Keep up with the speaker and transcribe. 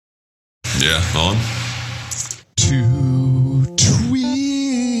Yeah, on. Two twins.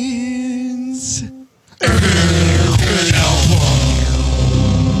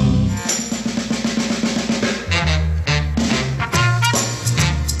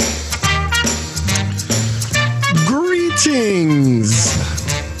 Greetings.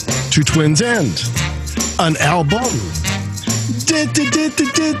 Two twins and an album.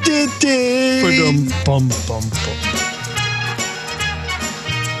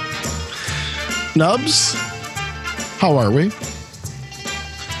 Nubs, how are we?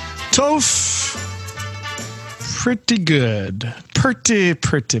 Toph, pretty good. Pretty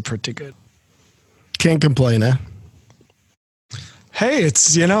good. Can't complain, eh? Hey,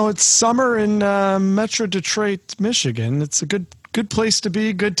 it's summer in Metro Detroit, Michigan. It's a good place to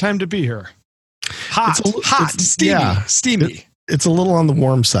be. Good time to be here. Hot, steamy. It's a little on the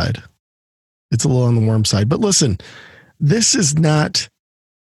warm side. But listen, this is not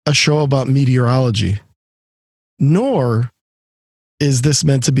a show about meteorology, nor is this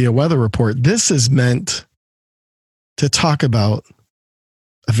meant to be a weather report. This is meant to talk about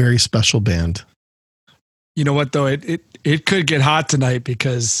a very special band. You know what though? It could get hot tonight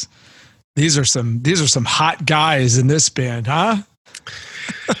because these are some hot guys in this band, huh?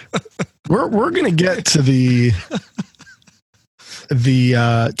 We're going to get to the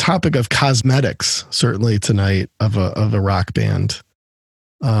topic of cosmetics certainly tonight of a rock band.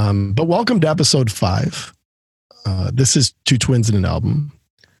 But welcome to episode 5. This is Two Twins and an Album.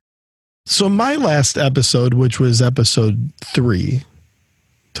 So my last episode, which was episode 3,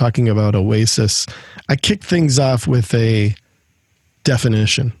 talking about Oasis, I kicked things off with a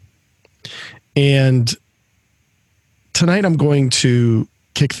definition. And tonight I'm going to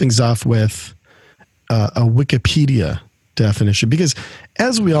kick things off with a Wikipedia definition, because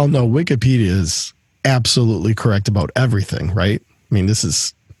as we all know, Wikipedia is absolutely correct about everything, right? I mean, this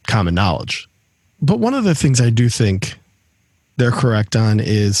is common knowledge. But one of the things I do think they're correct on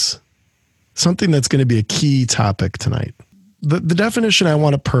is something that's going to be a key topic tonight. The definition I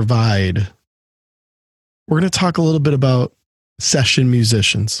want to provide, we're going to talk a little bit about session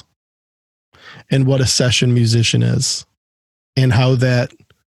musicians and what a session musician is and how that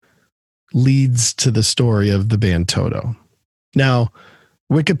leads to the story of the band Toto. Now,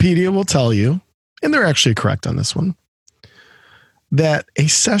 Wikipedia will tell you, and they're actually correct on this one, that a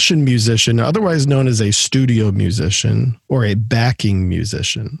session musician, otherwise known as a studio musician or a backing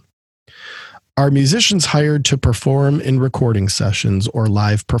musician, are musicians hired to perform in recording sessions or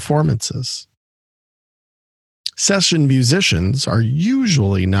live performances. Session musicians are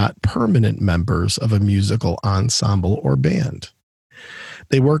usually not permanent members of a musical ensemble or band.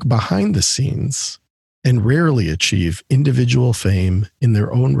 They work behind the scenes and rarely achieve individual fame in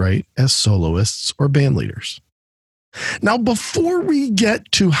their own right as soloists or band leaders. Now, before we get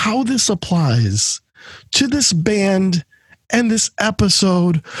to how this applies to this band and this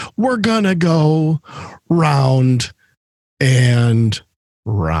episode, we're going to go round and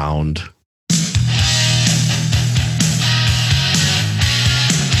round.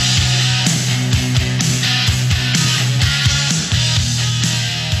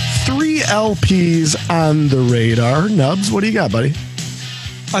 Three LPs on the radar. Nubs, what do you got, buddy?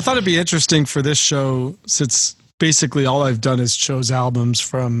 I thought it'd be interesting for this show, since basically all I've done is chose albums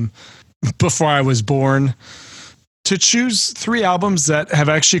from before I was born, to choose 3 albums that have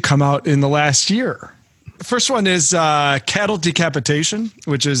actually come out in the last year. The first one is Cattle Decapitation,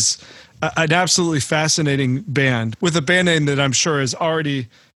 which is an absolutely fascinating band with a band name that I'm sure has already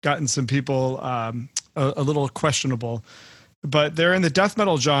gotten some people a little questionable. But they're in the death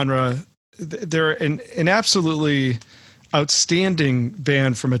metal genre. They're an absolutely outstanding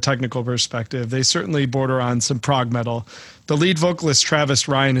band from a technical perspective. They certainly border on some prog metal. The lead vocalist, Travis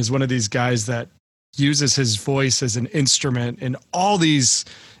Ryan, is one of these guys that uses his voice as an instrument in all these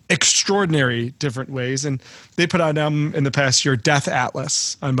extraordinary different ways. And they put out an album in the past year, Death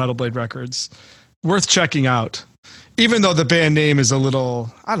Atlas, on Metal Blade Records. Worth checking out. Even though the band name is a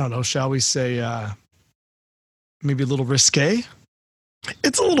little, I don't know, shall we say, maybe a little risque?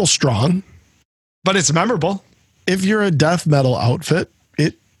 It's a little strong. But it's memorable. If you're a death metal outfit,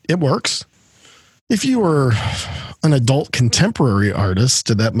 it works. If you were an adult contemporary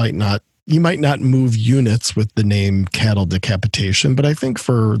artist, you might not move units with the name Cattle Decapitation, but I think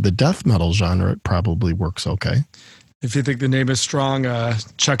for the death metal genre, it probably works okay. If you think the name is strong,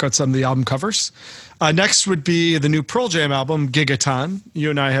 check out some of the album covers. Next would be the new Pearl Jam album, Gigaton. You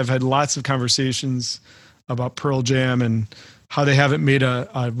and I have had lots of conversations about Pearl Jam and how they haven't made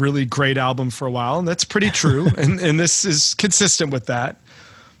a really great album for a while. And that's pretty true. and this is consistent with that.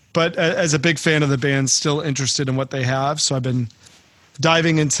 But as a big fan of the band, still interested in what they have. So I've been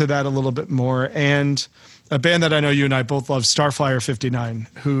diving into that a little bit more. And a band that I know you and I both love, Starflyer 59,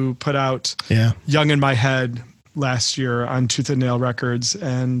 who put out Young in My Head last year on Tooth and Nail Records.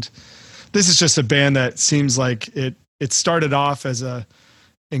 And this is just a band that seems like it started off as a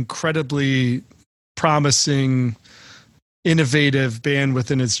incredibly promising, innovative band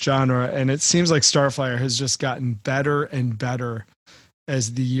within its genre. And it seems like Starflyer has just gotten better and better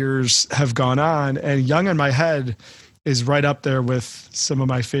as the years have gone on. And Young in My Head is right up there with some of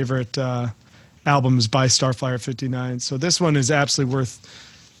my favorite albums by Starflyer 59. So this one is absolutely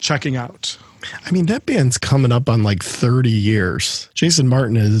worth checking out. I mean, that band's coming up on like 30 years. Jason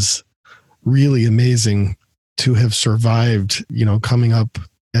Martin is really amazing to have survived, coming up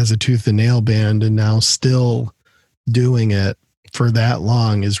as a Tooth and Nail band and now still doing it for that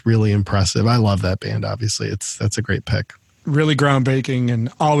long is really impressive. I love that band. Obviously, that's a great pick. Really groundbreaking and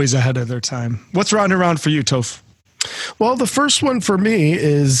always ahead of their time. What's round and round for you, Toph? Well, the first one for me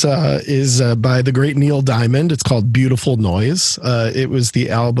is by the great Neil Diamond. It's called Beautiful Noise. It was the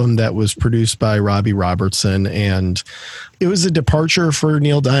album that was produced by Robbie Robertson, and it was a departure for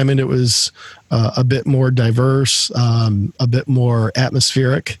Neil Diamond. It was a bit more diverse, a bit more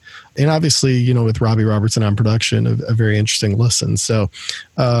atmospheric, and obviously, with Robbie Robertson on production, a very interesting listen. So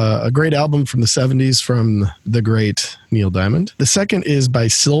a great album from the 70s from the great Neil Diamond. The second is by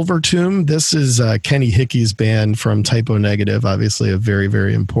Silvertomb. This is Kenny Hickey's band from Typo Negative, obviously a very,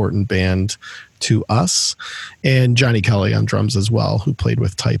 very important band to us, and Johnny Kelly on drums as well, who played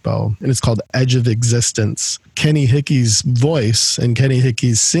with Typo. And it's called Edge of Existence. Kenny Hickey's voice and Kenny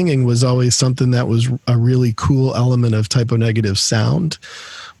Hickey's singing was always something that was a really cool element of Typo Negative sound,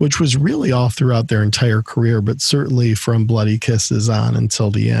 which was really all throughout their entire career, but certainly from Bloody Kisses on until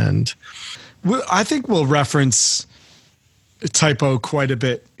the end. I think we'll reference Typo quite a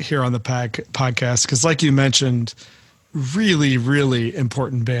bit here on the podcast, because like you mentioned, really, really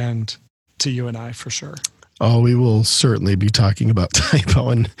important band to you and I, for sure. Oh, we will certainly be talking about Typo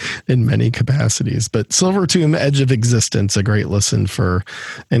in many capacities. But Silvertomb, Edge of Existence, a great listen for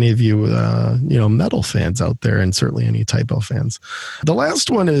any of you, metal fans out there, and certainly any Typo fans. The last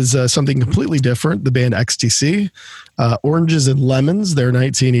one is something completely different. The band XTC, Oranges and Lemons, their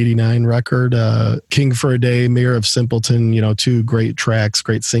 1989 record, King for a Day, Mayor of Simpleton, two great tracks,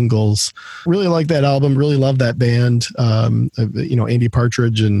 great singles. Really like that album. Really love that band. Andy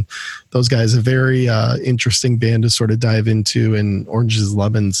Partridge and those guys, a very interesting band to sort of dive into. And Oranges and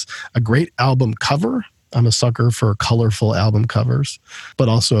Lemons, a great album cover. I'm a sucker for colorful album covers, but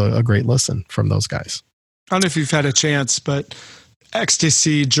also a great listen from those guys. I don't know if you've had a chance, but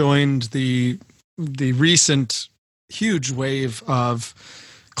XTC joined the recent huge wave of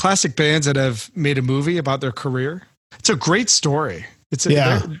classic bands that have made a movie about their career. It's a great story. It's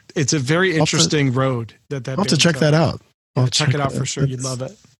a very interesting road that I'll have to check that out. I'll check it out for sure. You'd love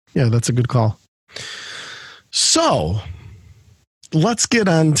it. Yeah, that's a good call. So let's get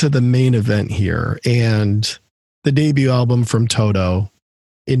on to the main event here. And the debut album from Toto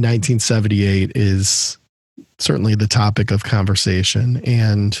in 1978 is certainly the topic of conversation.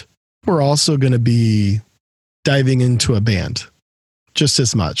 And we're also going to be diving into a band just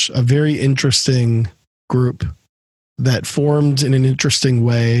as much. A very interesting group that formed in an interesting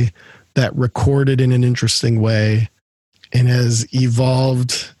way, that recorded in an interesting way, and has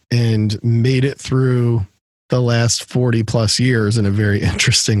evolved and made it through the last 40 plus years in a very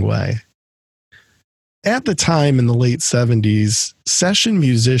interesting way. At the time in the late 70s, session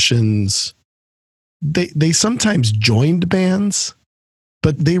musicians, they sometimes joined bands,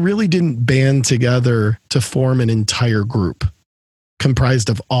 but they really didn't band together to form an entire group comprised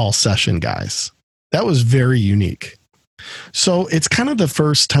of all session guys. That was very unique. So it's kind of the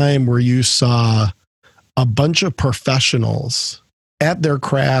first time where you saw a bunch of professionals at their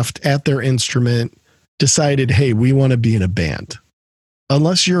craft, at their instrument, decided, hey, we want to be in a band.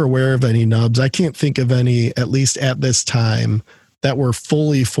 Unless you're aware of any nubs, I can't think of any, at least at this time, that were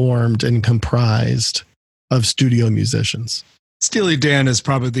fully formed and comprised of studio musicians. Steely Dan is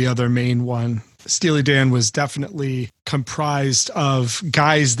probably the other main one. Steely Dan was definitely comprised of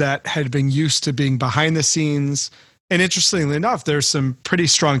guys that had been used to being behind the scenes. And interestingly enough, there's some pretty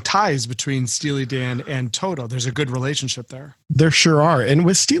strong ties between Steely Dan and Toto. There's a good relationship there. There sure are. And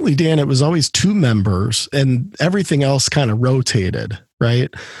with Steely Dan, it was always two members and everything else kind of rotated, right?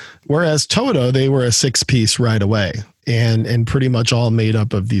 Whereas Toto, they were a six-piece right away and pretty much all made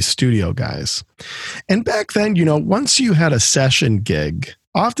up of these studio guys. And back then, once you had a session gig,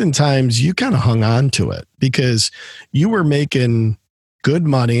 oftentimes you kind of hung on to it because you were making good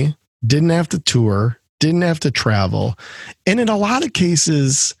money, didn't have to tour, didn't have to travel. And in a lot of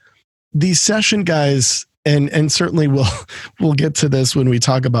cases, these session guys And certainly we'll get to this when we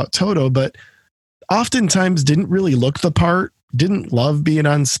talk about Toto, but oftentimes didn't really look the part, didn't love being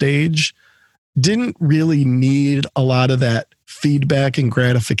on stage, didn't really need a lot of that feedback and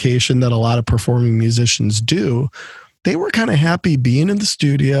gratification that a lot of performing musicians do. They were kind of happy being in the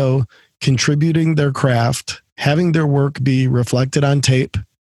studio, contributing their craft, having their work be reflected on tape,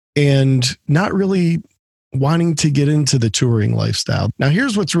 and not really wanting to get into the touring lifestyle. Now,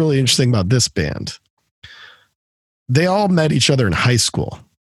 here's what's really interesting about this band. They all met each other in high school.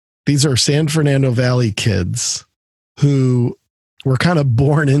 These are San Fernando Valley kids who were kind of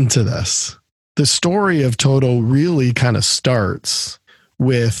born into this. The story of Toto really kind of starts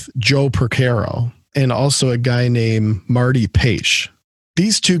with Joe Porcaro and also a guy named Marty Paich.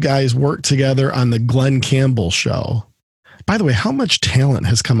 These two guys worked together on the Glen Campbell show. By the way, how much talent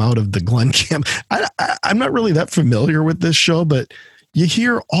has come out of the Glen Campbell? I'm not really that familiar with this show, but you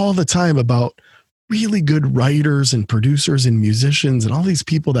hear all the time about really good writers and producers and musicians and all these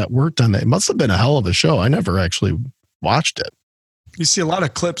people that worked on that. It must have been a hell of a show. I never actually watched it. You see a lot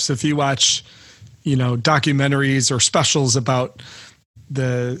of clips if you watch, documentaries or specials about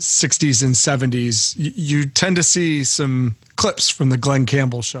the 60s and 70s. You tend to see some clips from the Glen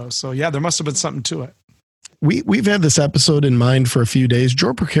Campbell show. So yeah, there must have been something to it. We've had this episode in mind for a few days.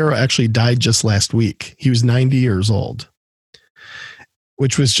 Joe Porcaro actually died just last week. He was 90 years old,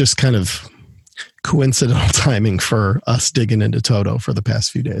 which was just kind of coincidental timing for us digging into Toto for the past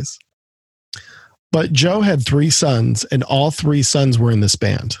few days. But Joe had 3 sons, and all 3 sons were in this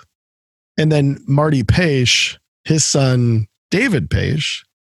band. And then Marty Paich, his son, David Paich,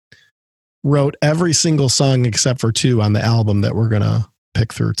 wrote every single song except for 2 on the album that we're going to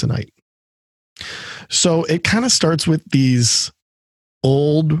pick through tonight. So it kind of starts with these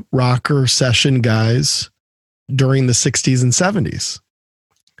old rocker session guys during the 60s and 70s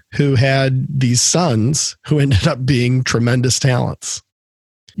who had these sons who ended up being tremendous talents.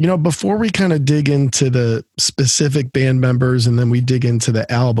 Before we kind of dig into the specific band members and then we dig into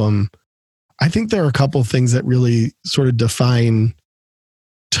the album, I think there are a couple of things that really sort of define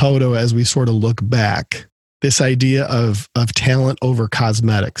Toto as we sort of look back. This idea of talent over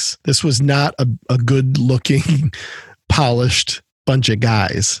cosmetics. This was not a good looking, polished bunch of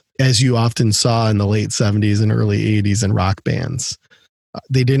guys, as you often saw in the late 70s and early 80s in rock bands.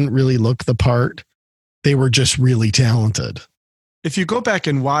 They didn't really look the part. They were just really talented. If you go back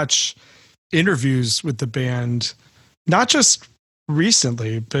and watch interviews with the band, not just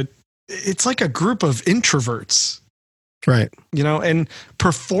recently, but it's like a group of introverts. Right. And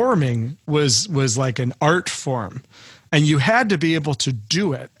performing was like an art form, and you had to be able to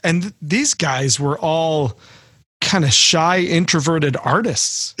do it. And these guys were all kind of shy, introverted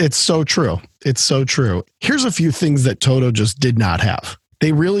artists. It's so true. It's so true. Here's a few things that Toto just did not have.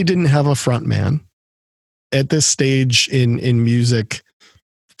 They really didn't have a front man. At this stage in music,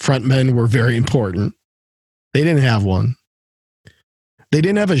 frontmen were very important. They didn't have one. They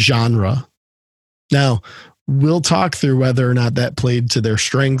didn't have a genre. Now, we'll talk through whether or not that played to their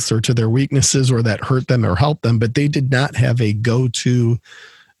strengths or to their weaknesses or that hurt them or helped them, but they did not have a go-to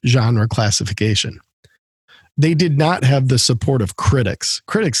genre classification. They did not have the support of critics.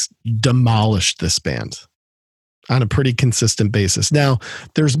 Critics demolished this band on a pretty consistent basis. Now,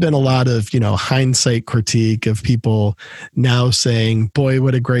 there's been a lot of, hindsight critique of people now saying, boy,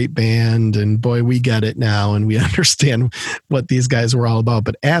 what a great band. And boy, we get it now. And we understand what these guys were all about.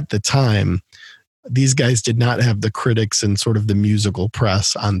 But at the time, these guys did not have the critics and sort of the musical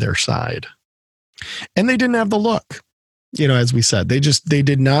press on their side. And they didn't have the look. As we said, they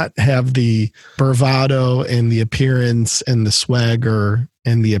did not have the bravado and the appearance and the swagger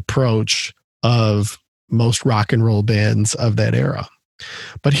and the approach of most rock and roll bands of that era.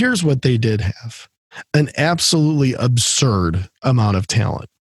 But here's what they did have: an absolutely absurd amount of talent.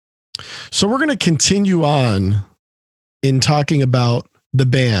 So we're going to continue on in talking about the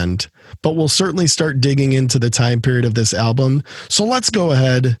band, but we'll certainly start digging into the time period of this album. So let's go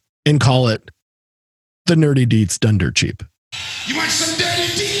ahead and call it The Nerdy Deeds Done Dirt Cheap. You want some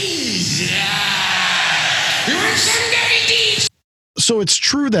dirty deeds? Yeah. You want some dirty deeds? So it's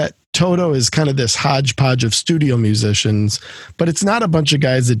true that Toto is kind of this hodgepodge of studio musicians, but it's not a bunch of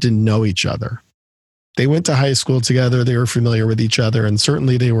guys that didn't know each other. They went to high school together. They were familiar with each other, and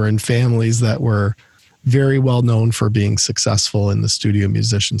certainly they were in families that were very well known for being successful in the studio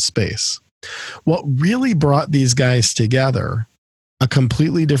musician space. What really brought these guys together, a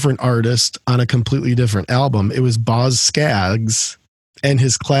completely different artist on a completely different album, it was Boz Scaggs and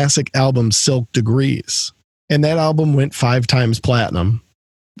his classic album Silk Degrees. And that album went 5 times platinum,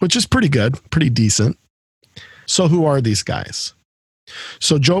 which is pretty good, pretty decent. So who are these guys?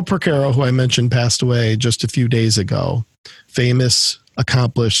 So Joe Porcaro, who I mentioned passed away just a few days ago, famous,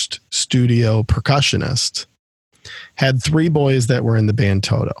 accomplished studio percussionist, had three boys that were in the band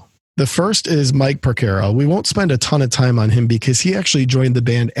Toto. The first is Mike Porcaro. We won't spend a ton of time on him because he actually joined the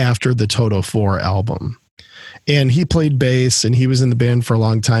band after the Toto 4 album. And he played bass and he was in the band for a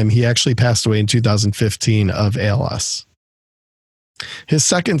long time. He actually passed away in 2015 of ALS. His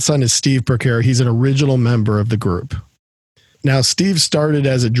second son is Steve Porcaro. He's an original member of the group. Now, Steve started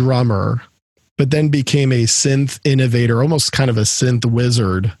as a drummer, but then became a synth innovator, almost kind of a synth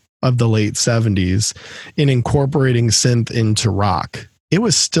wizard of the late 70s in incorporating synth into rock. It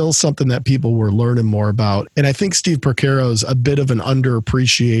was still something that people were learning more about. And I think Steve Porcaro is a bit of an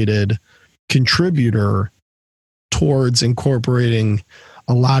underappreciated contributor towards incorporating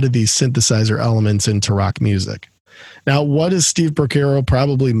a lot of these synthesizer elements into rock music. Now, what is Steve Porcaro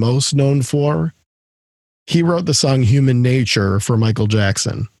probably most known for? He wrote the song Human Nature for Michael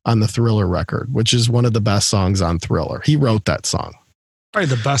Jackson on the Thriller record, which is one of the best songs on Thriller. He wrote that song.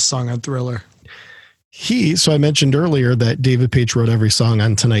 Probably the best song on Thriller. So I mentioned earlier that David Paich wrote every song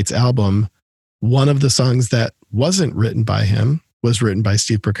on tonight's album. One of the songs that wasn't written by him was written by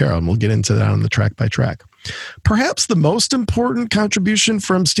Steve Porcaro, and we'll get into that on the track by track. Perhaps the most important contribution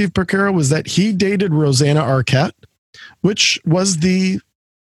from Steve Porcaro was that he dated Rosanna Arquette, which was the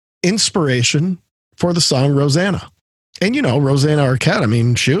inspiration for the song Rosanna. And Rosanna Arquette, I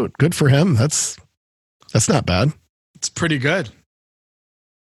mean, shoot, good for him. That's not bad. It's pretty good.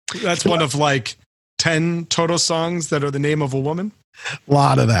 That's one of like 10 Toto songs that are the name of a woman. A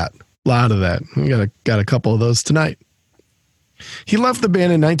lot of that. We got a couple of those tonight. He left the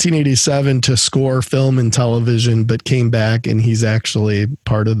band in 1987 to score film and television, but came back and he's actually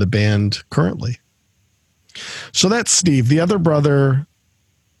part of the band currently. So that's Steve. The other brother,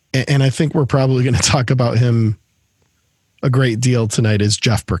 and I think we're probably going to talk about him a great deal tonight, is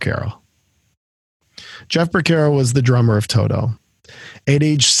Jeff Porcaro. Jeff Porcaro was the drummer of Toto. At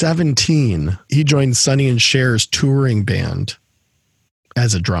age 17, he joined Sonny and Cher's touring band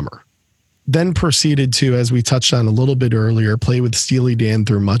as a drummer. Then proceeded to, as we touched on a little bit earlier, play with Steely Dan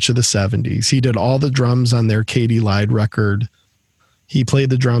through much of the 70s. He did all the drums on their Katy Lied record. He played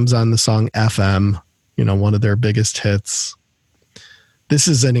the drums on the song FM, one of their biggest hits. This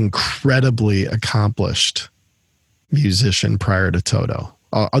is an incredibly accomplished musician prior to Toto.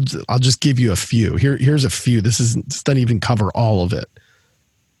 I'll just give you a few. Here's a few. This doesn't even cover all of it.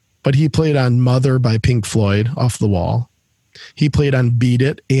 But he played on Mother by Pink Floyd, Off the Wall. He played on Beat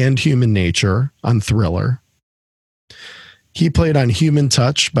It and Human Nature on Thriller. He played on Human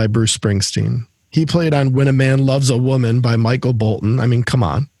Touch by Bruce Springsteen. He played on When a Man Loves a Woman by Michael Bolton. I mean, come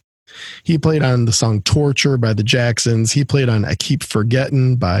on. He played on the song Torture by the Jacksons. He played on I Keep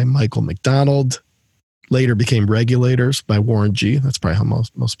Forgetting by Michael McDonald. Later became Regulators by Warren G. That's probably how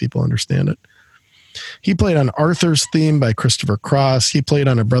most people understand it. He played on Arthur's Theme by Christopher Cross. He played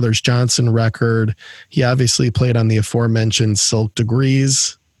on a Brothers Johnson record. He obviously played on the aforementioned Silk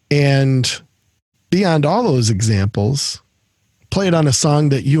Degrees. And beyond all those examples, played on a song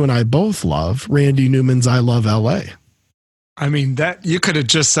that you and I both love, Randy Newman's I Love L.A. I mean, that you could have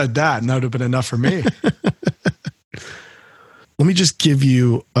just said that and that would have been enough for me. Let me just give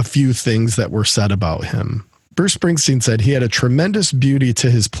you a few things that were said about him. Bruce Springsteen said he had a tremendous beauty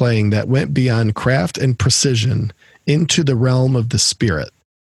to his playing that went beyond craft and precision into the realm of the spirit.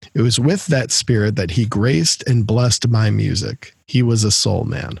 It was with that spirit that he graced and blessed my music. He was a soul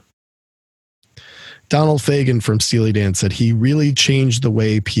man. Donald Fagen from Steely Dan said he really changed the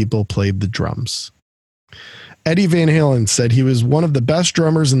way people played the drums. Eddie Van Halen said he was one of the best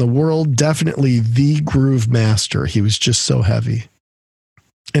drummers in the world, definitely the groove master. He was just so heavy.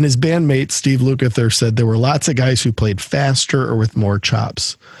 And his bandmate, Steve Lukather, said there were lots of guys who played faster or with more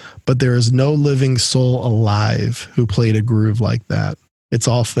chops, but there is no living soul alive who played a groove like that. It's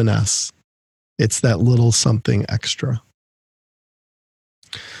all finesse. It's that little something extra.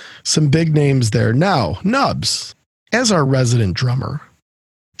 Some big names there. Now, Nubs, as our resident drummer,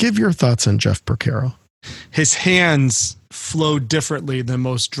 give your thoughts on Jeff Porcaro. His hands flow differently than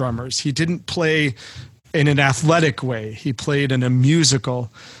most drummers. He didn't play in an athletic way. He played in a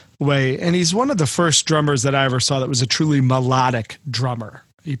musical way. And he's one of the first drummers that I ever saw that was a truly melodic drummer.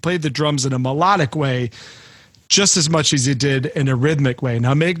 He played the drums in a melodic way just as much as he did in a rhythmic way.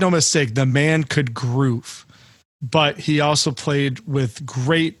 Now, make no mistake, the man could groove, but he also played with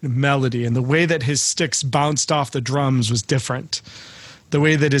great melody. And the way that his sticks bounced off the drums was different. The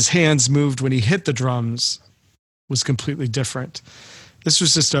way that his hands moved when he hit the drums was completely different. This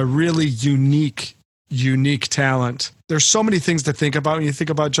was just a really unique talent. There's so many things to think about when you think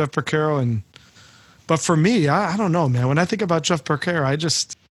about Jeff Porcaro, But for me, I don't know, man. When I think about Jeff Porcaro, I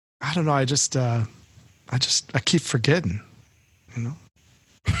don't know. I keep forgetting, you know.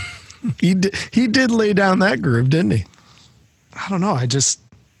 He did lay down that groove, didn't he? I don't know. I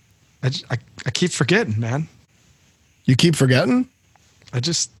keep forgetting, man. You keep forgetting? I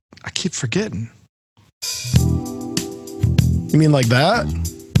keep forgetting. You mean like that?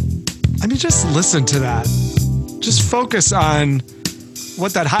 I mean, just listen to that. Just focus on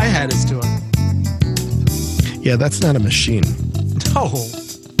what that hi-hat is doing. Yeah, that's not a machine. No.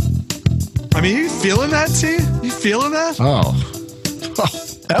 I mean, you feeling that, T? You feeling that? Oh,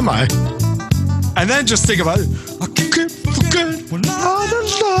 am I? And then just think about it. I keep forgetting when I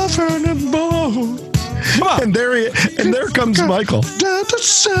don't love anymore. Come on. And there comes Michael. Let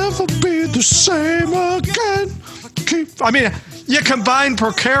us ever be the same again. I mean, you combine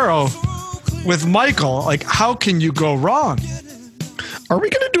Porcaro with Michael. Like, how can you go wrong? Are we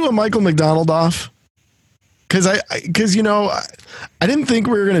going to do a Michael McDonald off? Because you know, I didn't think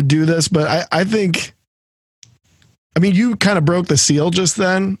we were going to do this, but I think, I mean, you kind of broke the seal just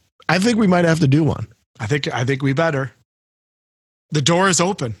then. I think we might have to do one. I think we better. The door is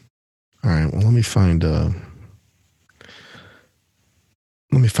open. All right. Well, let me find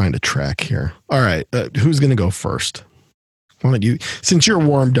a track here. All right. Who's going to go first? Why don't you, since you're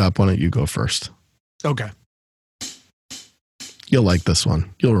warmed up, why don't you go first? Okay. You'll like this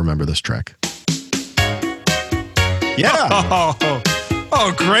one. You'll remember this track. Yeah.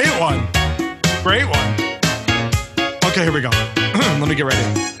 Oh, great one. Great one. Okay, here we go. Let me get ready.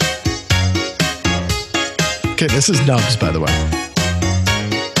 Okay, this is Nubs, by the way.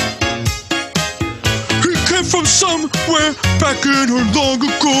 He came from somewhere back in her long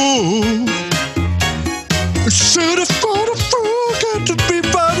ago. Said if I forget to be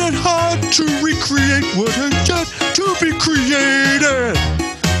fighting hard to recreate what had yet to be created.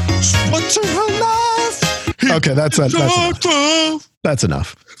 What's in her life? Okay, that's enough. That's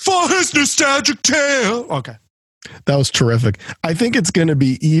enough. For his nostalgic tale. Okay. That was terrific. I think it's going to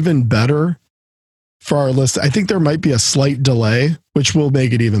be even better for our list. I think there might be a slight delay, which will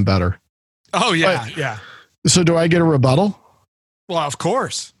make it even better. Oh, yeah, yeah. So do I get a rebuttal? Well, of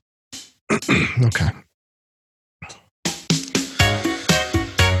course. Okay.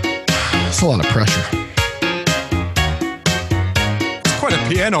 That's a lot of pressure. It's quite a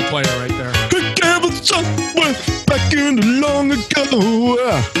piano player right there. Somewhere back in the long ago.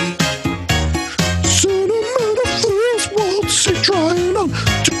 Cinematic friends won't see trying on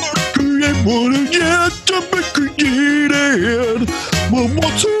to create what is yet to be created. Well,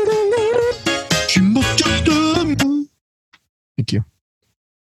 what's it already? She must just Thank you.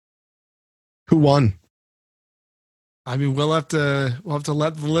 Who won? I mean, we'll have to let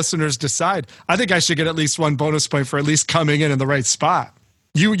the listeners decide. I think I should get at least one bonus point for at least coming in the right spot.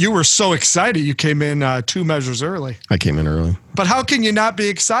 You were so excited. You came in 2 measures early. I came in early. But how can you not be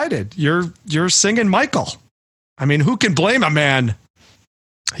excited? You're singing Michael. I mean, who can blame a man?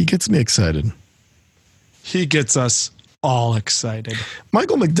 He gets me excited. He gets us all excited.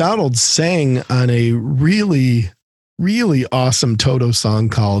 Michael McDonald sang on a really, really awesome Toto song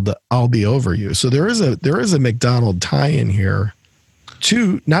called "I'll Be Over You." So there is a McDonald tie-in here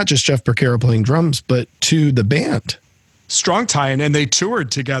to not just Jeff Porcaro playing drums, but to the band. Strong tie-in, and they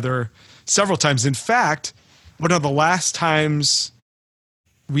toured together several times. In fact, one of the last times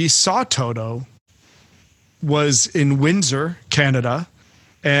we saw Toto was in Windsor, Canada,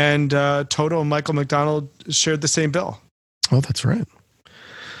 and Toto and Michael McDonald shared the same bill. Oh, that's right.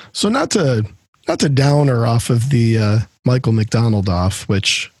 So not to downer off of the Michael McDonald off,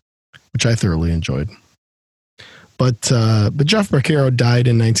 which I thoroughly enjoyed. But Jeff Porcaro died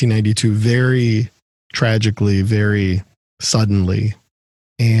in 1992, very tragically, very suddenly,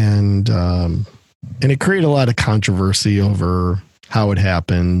 and it created a lot of controversy over how it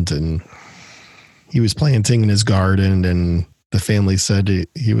happened. And he was planting in his garden, and the family said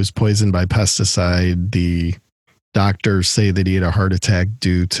he was poisoned by pesticide. The doctors say that he had a heart attack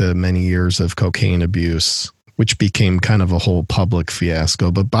due to many years of cocaine abuse, which became kind of a whole public fiasco.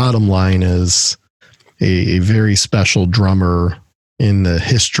 But bottom line is a very special drummer in the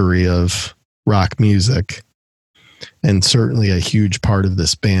history of rock music, and certainly a huge part of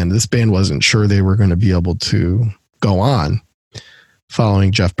this band. This band wasn't sure they were going to be able to go on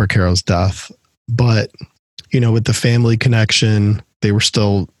following Jeff Porcaro's death. But, you know, with the family connection, they were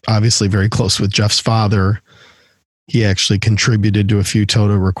still obviously very close with Jeff's father. He actually contributed to a few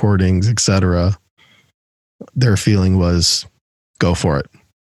Toto recordings, etc. Their feeling was, go for it.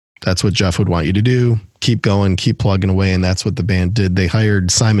 That's what Jeff would want you to do. Keep going, keep plugging away. And that's what the band did. They hired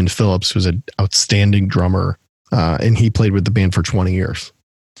Simon Phillips, who's an outstanding drummer. And he played with the band for 20 years.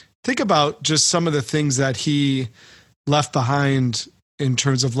 think about just some of the things that he left behind in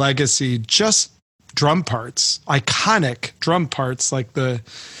terms of legacy, just drum parts, iconic drum parts, like that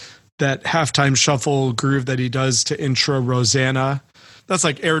halftime shuffle groove that he does to intro Rosanna. That's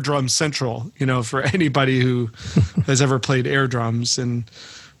like air drum central, for anybody who has ever played air drums. And,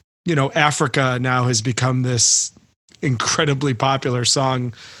 Africa now has become this incredibly popular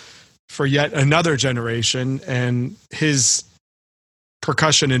song for yet another generation. And his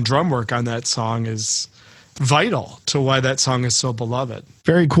percussion and drum work on that song is vital to why that song is so beloved.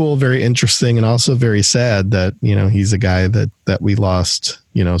 Very cool, very interesting, and also very sad that, he's a guy that we lost,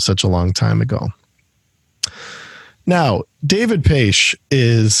 such a long time ago. Now, David Paich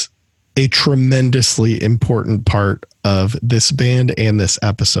is a tremendously important part of this band and this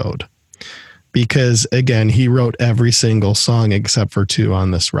episode because, again, he wrote every single song except for 2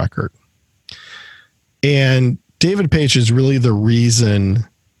 on this record. And David Paich is really the reason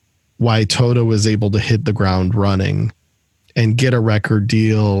why Toto was able to hit the ground running and get a record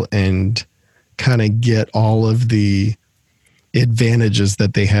deal and kind of get all of the advantages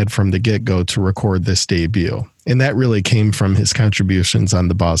that they had from the get-go to record this debut. And that really came from his contributions on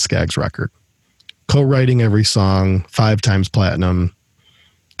the Boz Scaggs record. Co-writing every song, 5 times platinum.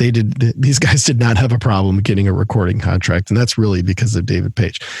 These guys did not have a problem getting a recording contract, and that's really because of David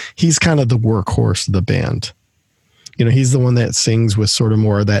Paich. He's kind of the workhorse of the band. He's the one that sings with sort of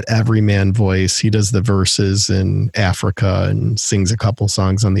more of that everyman voice. He does the verses in Africa and sings a couple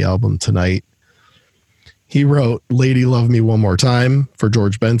songs on the album Tonight. He wrote Lady Love Me One More Time for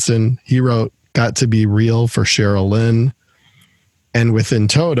George Benson. He wrote Got to Be Real for Cheryl Lynn. And within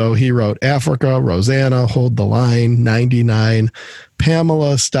Toto, he wrote Africa, Rosanna, Hold the Line, 99,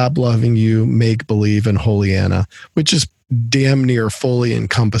 Pamela, Stop Loving You, Make Believe, and Holy Anna, which is damn near fully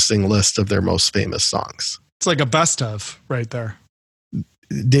encompassing list of their most famous songs. It's like a best of right there.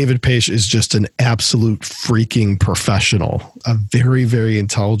 David Paich is just an absolute freaking professional, a very, very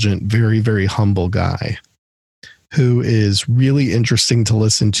intelligent, very, very humble guy who is really interesting to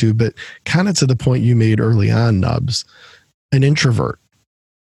listen to, but kind of to the point you made early on, Nubs, an introvert,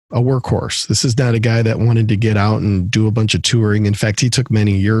 a workhorse. This is not a guy that wanted to get out and do a bunch of touring. In fact, he took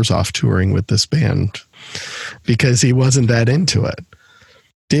many years off touring with this band because he wasn't that into it.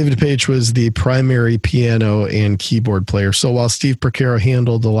 David Paich was the primary piano and keyboard player. So while Steve Porcaro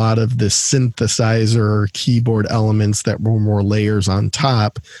handled a lot of the synthesizer keyboard elements that were more layers on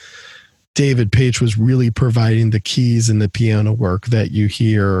top, David Paich was really providing the keys and the piano work that you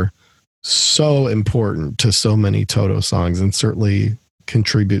hear so important to so many Toto songs and certainly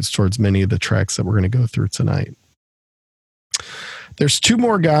contributes towards many of the tracks that we're going to go through tonight. There's 2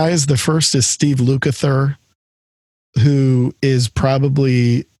 more guys. The first is Steve Lukather, who is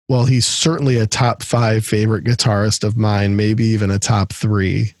probably, well, he's certainly a top 5 favorite guitarist of mine, maybe even a top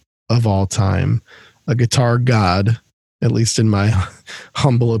 3 of all time, a guitar god, at least in my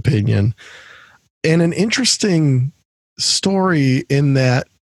humble opinion. And an interesting story in that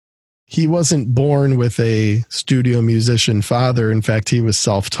he wasn't born with a studio musician father. In fact, he was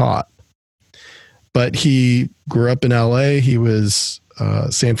self-taught. But he grew up in LA. He was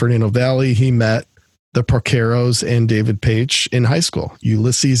San Fernando Valley. He met the Porcaros and David Paich in high school,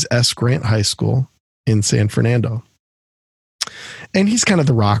 Ulysses S. Grant High School in San Fernando. And he's kind of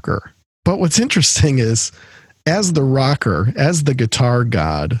the rocker. But what's interesting is, as the rocker, as the guitar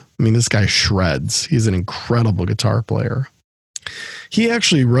god, I mean, this guy shreds. He's an incredible guitar player. He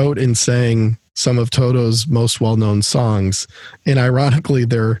actually wrote and sang some of Toto's most well-known songs. And ironically,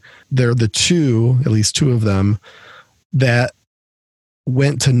 they're the 2, at least 2 of them, that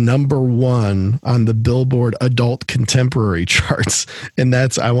went to number 1 on the Billboard Adult Contemporary charts. And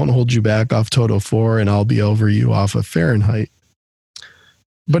that's I Won't Hold You Back off Toto 4 and I'll Be Over You off of Fahrenheit.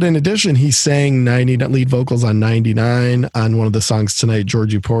 But in addition, he sang lead vocals on 99 on one of the songs Tonight,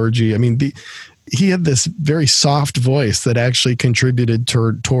 Georgie Porgy. I mean, he had this very soft voice that actually contributed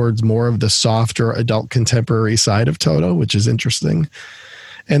towards more of the softer adult contemporary side of Toto, which is interesting.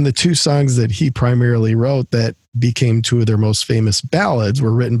 And the 2 songs that he primarily wrote that became 2 of their most famous ballads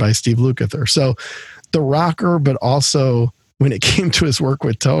were written by Steve Lukather. So the rocker, but also when it came to his work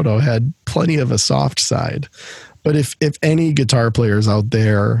with Toto, had plenty of a soft side. But if any guitar players out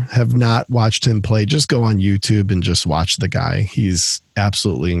there have not watched him play, just go on YouTube and just watch the guy. He's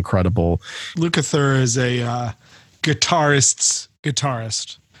absolutely incredible. Lukather is a guitarist's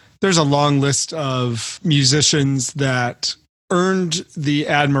guitarist. There's a long list of musicians that earned the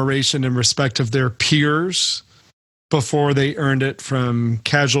admiration and respect of their peers before they earned it from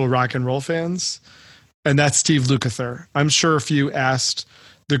casual rock and roll fans. And that's Steve Lukather. I'm sure if you asked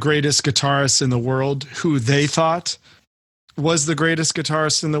the greatest guitarists in the world who they thought was the greatest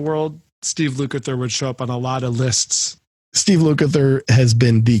guitarist in the world, Steve Lukather would show up on a lot of lists. Steve Lukather has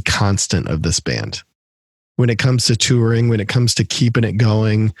been the constant of this band. When it comes to touring, when it comes to keeping it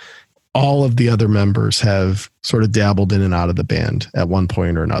going, all of the other members have sort of dabbled in and out of the band at one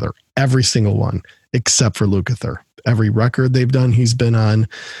point or another. Every single one, except for Lukather. Every record they've done, he's been on.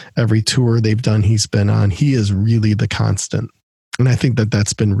 Every tour they've done, he's been on. He is really the constant. And I think that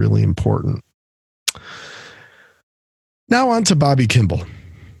that's been really important. Now on to Bobby Kimball.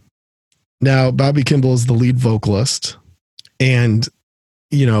 Now, Bobby Kimball is the lead vocalist, and,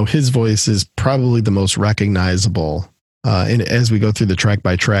 you know, his voice is probably the most recognizable. And as we go through the track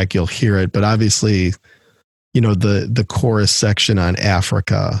by track, you'll hear it. But obviously, you know, the chorus section on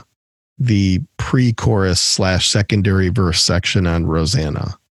Africa, the pre-chorus / secondary verse section on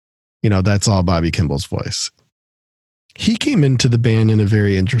Rosanna, you know, that's all Bobby Kimball's voice. He came into the band in a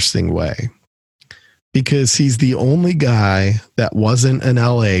very interesting way because he's the only guy that wasn't an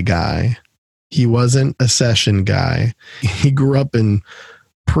LA guy. He wasn't a session guy. He grew up in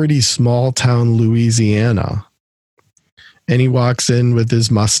pretty small town Louisiana. And he walks in with his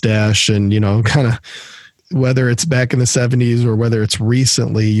mustache and, you know, kind of, whether it's back in the 70s or whether it's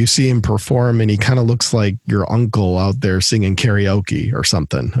recently, you see him perform and he kind of looks like your uncle out there singing karaoke or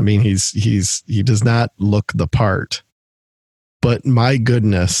something. I mean, he does not look the part. But my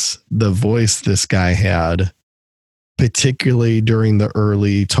goodness, the voice this guy had, particularly during the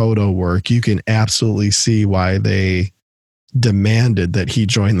early Toto work, you can absolutely see why they demanded that he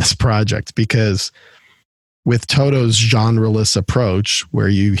join this project, because with Toto's genreless approach, where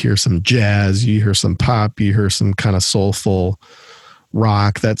you hear some jazz, you hear some pop, you hear some kind of soulful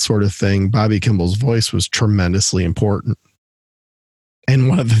rock, that sort of thing, Bobby Kimball's voice was tremendously important. And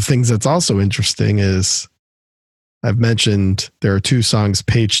one of the things that's also interesting is, I've mentioned there are 2 songs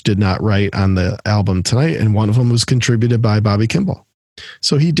Paich did not write on the album tonight, and one of them was contributed by Bobby Kimball.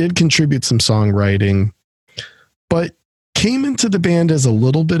 So he did contribute some songwriting, but came into the band as a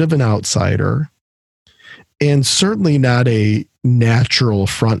little bit of an outsider and certainly not a natural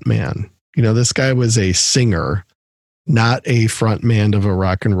frontman. You know, this guy was a singer, not a frontman of a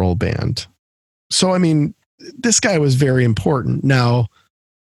rock and roll band. So, I mean, this guy was very important. Now,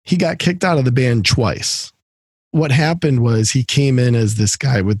 he got kicked out of the band twice. What happened was he came in as this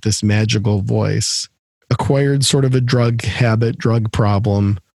guy with this magical voice, acquired sort of a drug habit, drug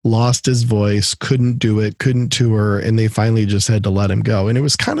problem, lost his voice, couldn't do it, couldn't tour, and they finally just had to let him go. And it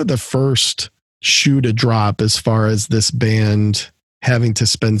was kind of the first shoe to drop as far as this band having to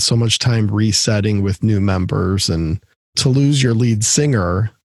spend so much time resetting with new members, and to lose your lead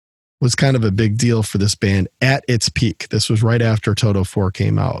singer was kind of a big deal for this band at its peak. This was right after Toto 4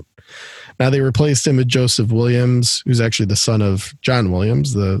 came out. Now they replaced him with Joseph Williams, who's actually the son of John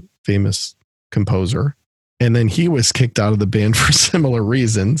Williams, the famous composer. And then he was kicked out of the band for similar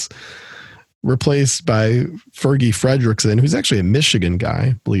reasons, replaced by Fergie Fredrickson, who's actually a Michigan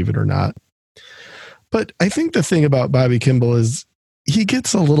guy, believe it or not. But I think the thing about Bobby Kimball is he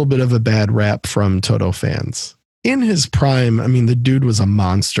gets a little bit of a bad rap from Toto fans. In his prime, I mean, the dude was a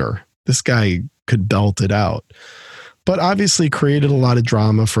monster. This guy could belt it out, but obviously created a lot of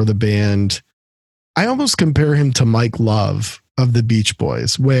drama for the band. I almost compare him to Mike Love of the Beach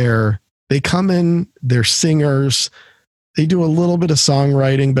Boys, where they come in, they're singers, they do a little bit of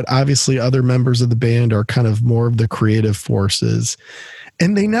songwriting, but obviously other members of the band are kind of more of the creative forces.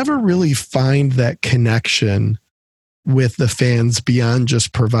 And they never really find that connection with the fans beyond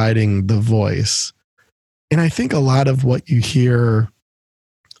just providing the voice. And I think a lot of what you hear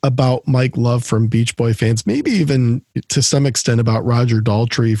about Mike Love from Beach Boy fans, maybe even to some extent about Roger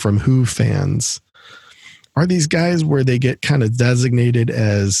Daltrey from Who fans, are these guys where they get kind of designated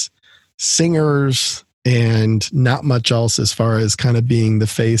as singers and not much else as far as kind of being the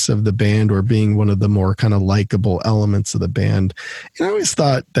face of the band or being one of the more kind of likable elements of the band. And I always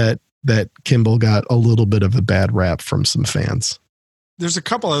thought that Kimball got a little bit of a bad rap from some fans. There's a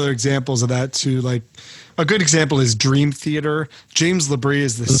couple other examples of that too. Like a good example is Dream Theater. James LaBrie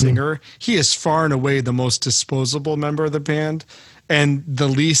is the singer. He is far and away the most disposable member of the band and the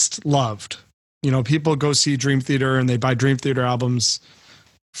least loved. You know, people go see Dream Theater and they buy Dream Theater albums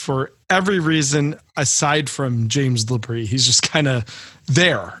for every reason aside from James LaBrie. He's just kind of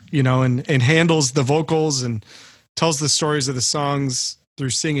there, you know, and handles the vocals and tells the stories of the songs through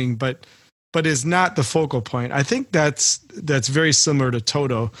singing, but is not the focal point. I think that's very similar to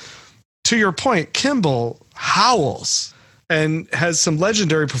Toto. To your point, Kimball howls and has some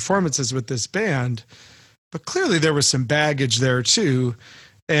legendary performances with this band, but clearly there was some baggage there too.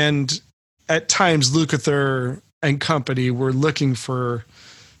 And at times Lukather and company were looking for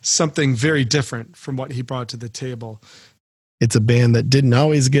something very different from what he brought to the table. It's a band that didn't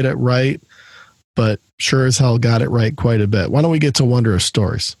always get it right, but sure as hell got it right quite a bit. Why don't we get to Wondrous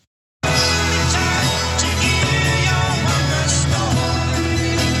Stories?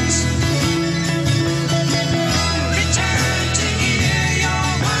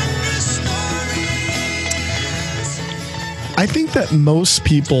 I think that most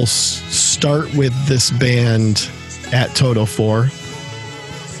people start with this band at Toto 4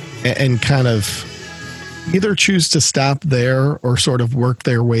 and kind of either choose to stop there or sort of work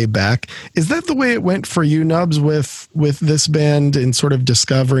their way back. Is that the way it went for you, Nubs, with this band and sort of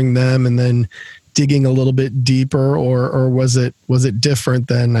discovering them and then digging a little bit deeper, or was it different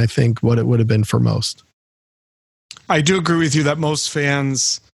than I think what it would have been for most? I do agree with you that most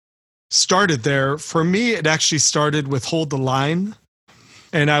fans started there. For me, it actually started with Hold the Line,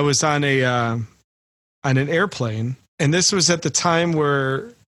 and I was on an airplane, and this was at the time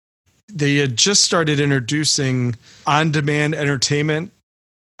where they had just started introducing on-demand entertainment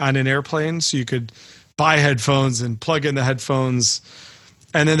on an airplane, so you could buy headphones and plug in the headphones,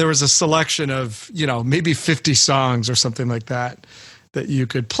 and then there was a selection of, maybe 50 songs or something like that you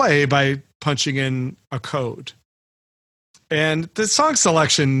could play by punching in a code. And the song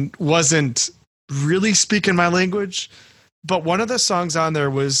selection wasn't really speaking my language, but one of the songs on there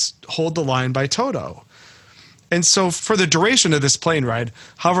was Hold the Line by Toto. And so for the duration of this plane ride,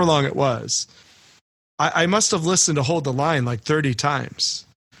 however long it was, I must have listened to Hold the Line like 30 times.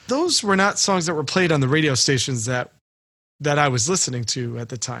 Those were not songs that were played on the radio stations that I was listening to at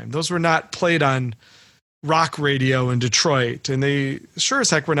the time. Those were not played on rock radio in Detroit, and they sure as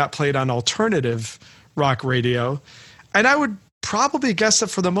heck were not played on alternative rock radio. And I would probably guess that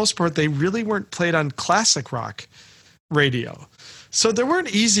for the most part, they really weren't played on classic rock radio. So there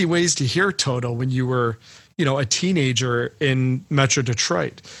weren't easy ways to hear Toto when you were, a teenager in Metro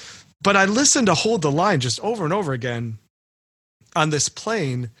Detroit. But I listened to Hold the Line just over and over again on this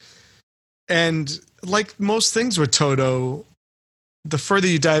plane. And like most things with Toto, the further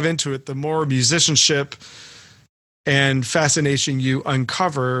you dive into it, the more musicianship and fascination you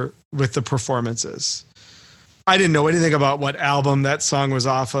uncover with the performances. I didn't know anything about what album that song was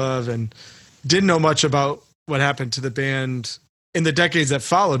off of, and didn't know much about what happened to the band in the decades that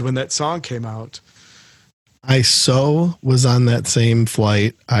followed when that song came out. I so was on that same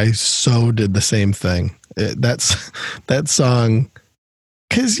flight. I so did the same thing. That's that song.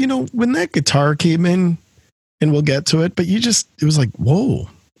 Cause when that guitar came in, and we'll get to it, but it was like, whoa,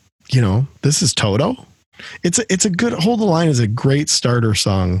 this is Toto. It's a good Hold the Line is a great starter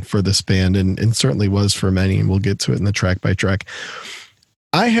song for this band, and certainly was for many. And we'll get to it in the track by track.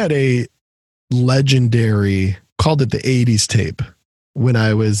 I had a legendary, called it the 80s tape when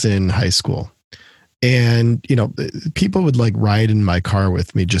I was in high school. And, people would like ride in my car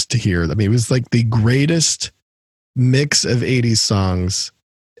with me just to hear them. It was like the greatest mix of 80s songs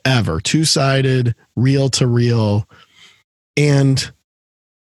ever. Two-sided, reel to reel. And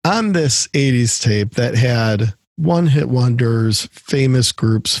on this 80s tape that had one-hit wonders, famous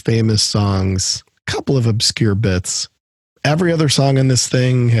groups, famous songs, a couple of obscure bits. Every other song in this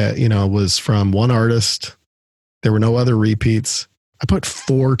thing, was from one artist. There were no other repeats. I put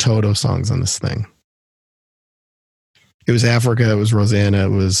 4 Toto songs on this thing. It was Africa, it was Rosanna,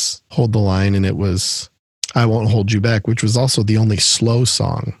 it was Hold the Line, and it was I Won't Hold You Back, which was also the only slow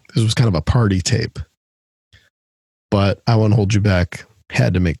song. This was kind of a party tape. But I Won't Hold You Back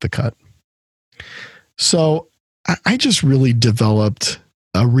had to make the cut. So I just really developed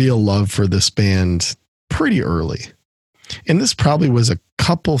a real love for this band pretty early. And this probably was a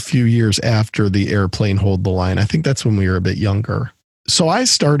few years after the Airplane Hold the Line. I think that's when we were a bit younger. So I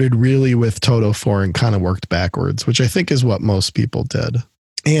started really with Toto 4 and kind of worked backwards, which I think is what most people did.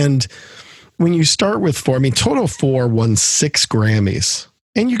 And when you start with 4, Toto 4 won 6 Grammys.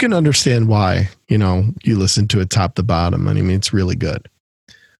 And you can understand why, you listen to it top to bottom. It's really good.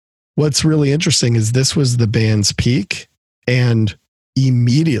 What's really interesting is this was the band's peak. And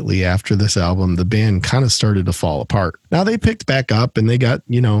immediately after this album, the band kind of started to fall apart. Now they picked back up and they got,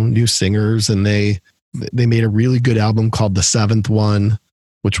 new singers, and they made a really good album called The Seventh One,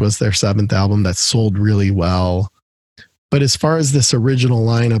 which was their 7th album that sold really well. But as far as this original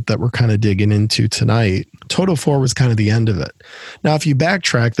lineup that we're kind of digging into tonight, Toto 4 was kind of the end of it. Now, if you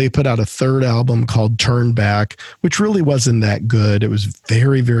backtrack, they put out a 3rd album called Turn Back, which really wasn't that good. It was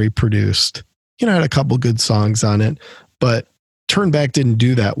very, very produced. Had a couple good songs on it, but Turn Back didn't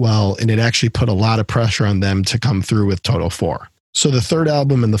do that well, and it actually put a lot of pressure on them to come through with Toto 4. So the 3rd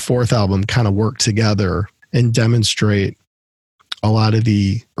album and the 4th album kind of work together and demonstrate a lot of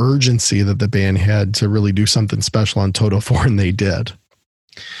the urgency that the band had to really do something special on Toto 4, and they did.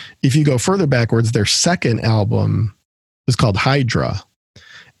 If you go further backwards, their 2nd album was called Hydra.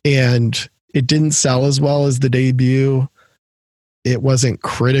 And it didn't sell as well as the debut. It wasn't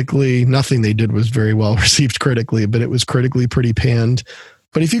critically, nothing they did was very well received critically, but it was critically pretty panned.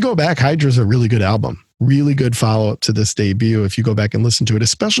 But if you go back, Hydra's a really good album, really good follow-up to this debut. If you go back and listen to it,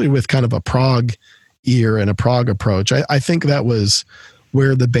 especially with kind of a prog ear and a prog approach, I think that was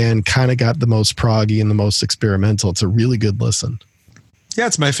where the band kind of got the most proggy and the most experimental. It's a really good listen. Yeah,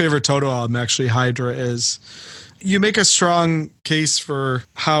 it's my favorite Toto album, actually, Hydra is. You make a strong case for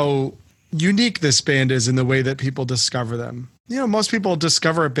how unique this band is in the way that people discover them. You know, most people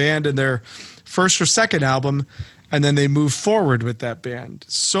discover a band in their first or second album, and then they move forward with that band.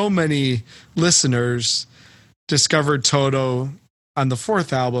 So many listeners discovered Toto on the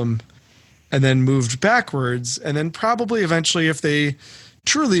fourth album and then moved backwards. And then probably eventually, if they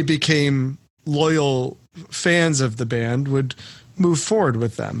truly became loyal fans of the band, would move forward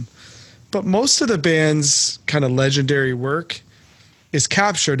with them. But most of the band's kind of legendary work is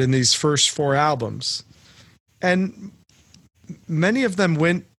captured in these first four albums. And many of them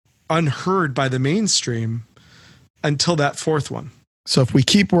went unheard by the mainstream until that fourth one. So if we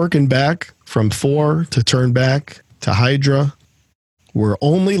keep working back from 4 to Turn Back to Hydra, we're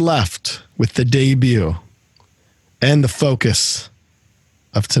only left with the debut and the focus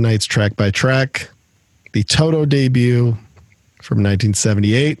of tonight's Track by Track, the Toto debut from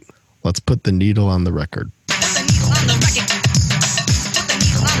 1978. Let's put the needle on the record. Put the needle on the record. Put the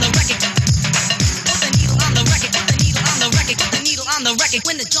needle on the record. Put the needle on the record. Put the needle on the record. Put the needle on the record.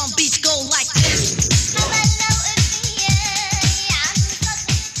 When the drum beats go like this.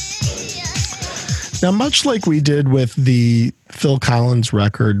 Now, much like we did with the Phil Collins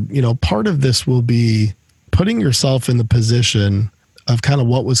record, you know, part of this will be putting yourself in the position of kind of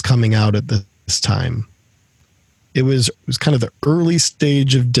what was coming out at this time. It was kind of the early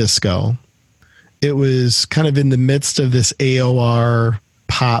stage of disco. It was kind of in the midst of this AOR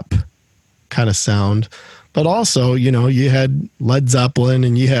pop kind of sound. But also, you know, you had Led Zeppelin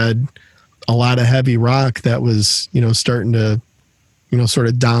and you had a lot of heavy rock that was, you know, starting to, you know, sort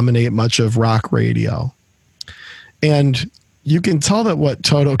of dominate much of rock radio. And you can tell that what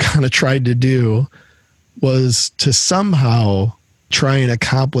Toto kind of tried to do was to somehow try and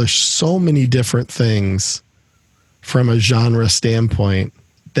accomplish so many different things from a genre standpoint.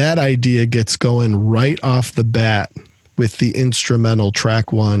 That idea gets going right off the bat with the instrumental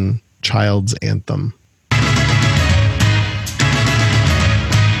track 1, Child's Anthem.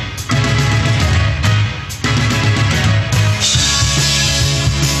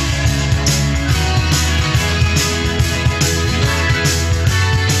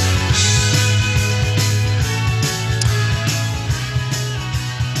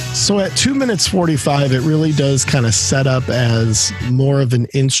 So at 2 minutes 45, it really does kind of set up as more of an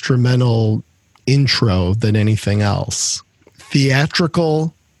instrumental intro than anything else.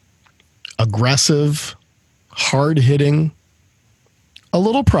 Theatrical, aggressive, hard-hitting, a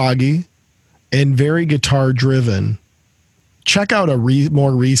little proggy, and very guitar-driven. Check out a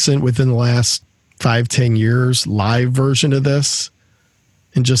more recent, within the last 5-10 years, live version of this,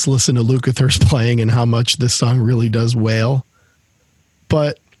 and just listen to Lukather's playing and how much this song really does wail.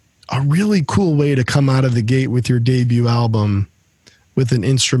 But a really cool way to come out of the gate with your debut album with an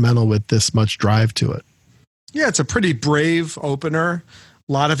instrumental with this much drive to it. Yeah, it's a pretty brave opener.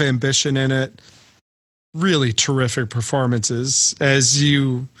 A lot of ambition in it. Really terrific performances, as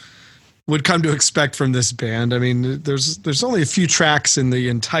you would come to expect from this band. I mean, there's only a few tracks in the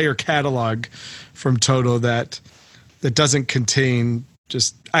entire catalog from Toto that doesn't contain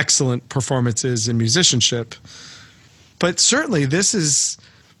just excellent performances and musicianship. But certainly this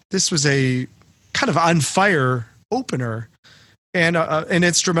was a kind of on fire opener and an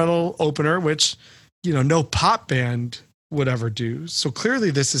instrumental opener, which, you know, no pop band would ever do. So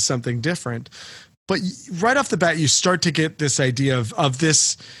clearly this is something different. But right off the bat, you start to get this idea of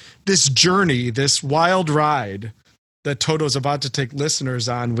this journey, this wild ride that Toto's about to take listeners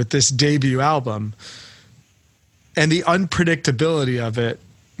on with this debut album. And the unpredictability of it,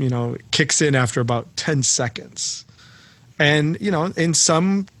 you know, kicks in after about 10 seconds. And, you know,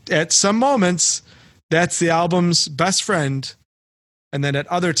 at some moments, that's the album's best friend. And then at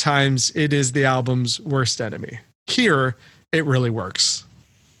other times, it is the album's worst enemy. Here, it really works.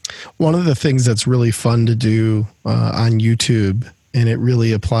 One of the things that's really fun to do on YouTube, and it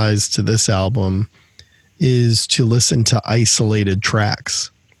really applies to this album, is to listen to isolated tracks,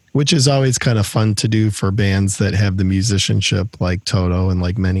 which is always kind of fun to do for bands that have the musicianship like Toto and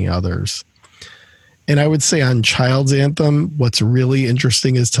like many others. And I would say on Child's Anthem, what's really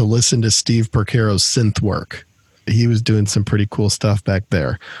interesting is to listen to Steve Porcaro's synth work. he was doing some pretty cool stuff back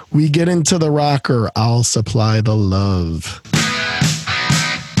there. We get into the rocker, I'll Supply the Love.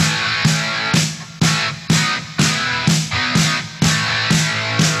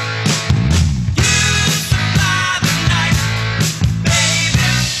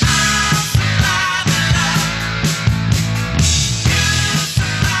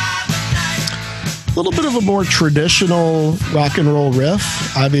 A little bit of a more traditional rock and roll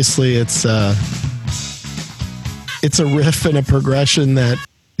riff. Obviously, it's a riff and a progression that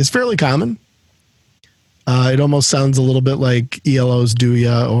is fairly common. It almost sounds a little bit like ELO's Do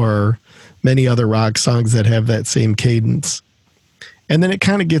Ya or many other rock songs that have that same cadence. And then it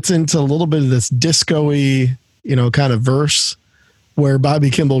kind of gets into a little bit of this disco-y, kind of verse where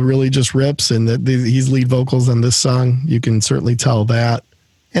Bobby Kimball really just rips, and he's lead vocals on this song. You can certainly tell that.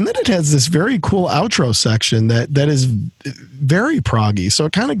 And then it has this very cool outro section that is very proggy. So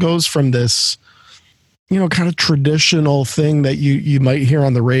it kind of goes from this, kind of traditional thing that you might hear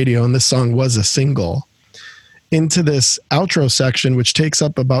on the radio, and this song was a single, into this outro section, which takes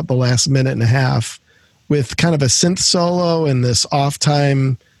up about the last minute and a half with kind of a synth solo and this off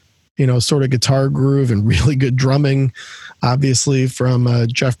time, sort of guitar groove and really good drumming, obviously from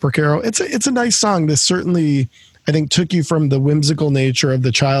Jeff Porcaro. It's a nice song. This certainly, I think, took you from the whimsical nature of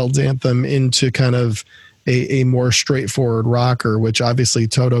the Child's Anthem into kind of a more straightforward rocker, which obviously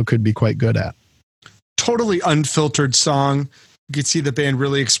Toto could be quite good at. Totally unfiltered song. You could see the band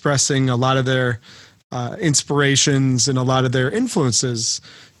really expressing a lot of their inspirations and a lot of their influences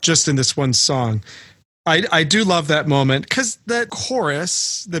just in this one song. I do love that moment because that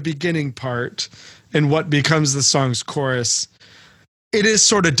chorus, the beginning part, and what becomes the song's chorus, it is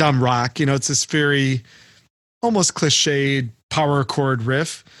sort of dumb rock. It's this very almost cliched power chord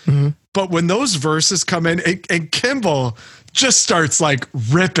riff. Mm-hmm. But when those verses come in and Kimball just starts like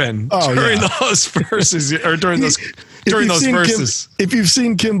ripping during those verses or during those verses. If you've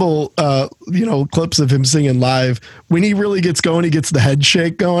seen Kimball, clips of him singing live, when he really gets going, he gets the head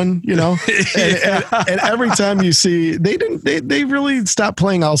shake going, and every time you see, they really stopped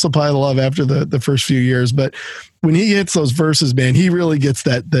playing I'll Supply the Love after the first few years. But when he hits those verses, man, he really gets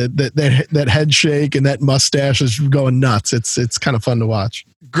that head shake, and that mustache is going nuts. It's kind of fun to watch.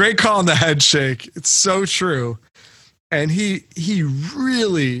 Great call on the head shake. It's so true. And he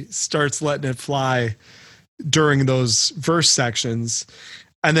really starts letting it fly during those verse sections.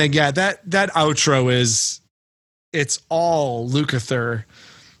 And then, that outro it's all Lukather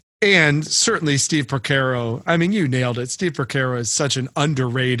and certainly Steve Porcaro. I mean, you nailed it. Steve Porcaro is such an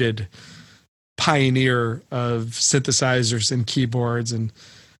underrated pioneer of synthesizers and keyboards. And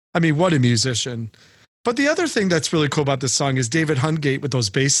I mean, what a musician. But the other thing that's really cool about this song is David Hungate with those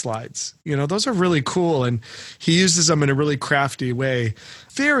bass slides. Those are really cool. And he uses them in a really crafty way.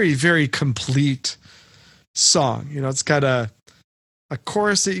 Very, very complete song. It's got a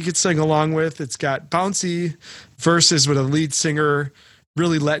chorus that you could sing along with. It's got bouncy verses with a lead singer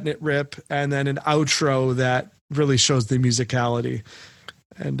really letting it rip. And then an outro that really shows the musicality.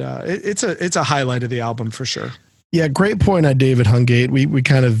 And it's a highlight of the album for sure. Yeah, great point on David Hungate. We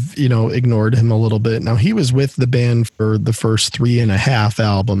kind of, ignored him a little bit. Now, he was with the band for the first 3.5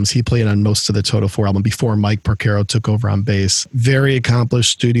 albums. He played on most of the Toto 4 album before Mike Porcaro took over on bass. Very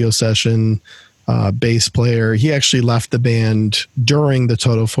accomplished studio session bass player. He actually left the band during the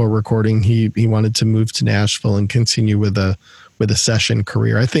Toto 4 recording. He wanted to move to Nashville and continue with a session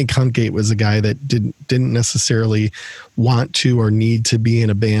career. I think Hungate was a guy that didn't necessarily want to or need to be in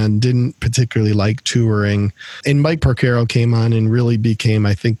a band, didn't particularly like touring. And Mike Porcaro came on and really became,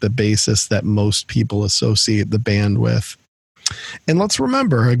 I think, the bassist that most people associate the band with. And let's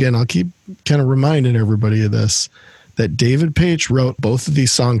remember, again, I'll keep kind of reminding everybody of this, that David Paich wrote both of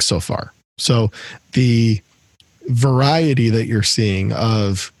these songs so far. So the variety that you're seeing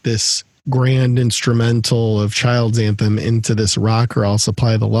of this grand instrumental of Child's Anthem into this rocker, I'll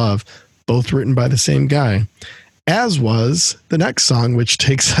Supply the Love, both written by the same guy, as was the next song, which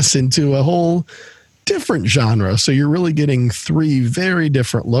takes us into a whole different genre. So you're really getting 3 very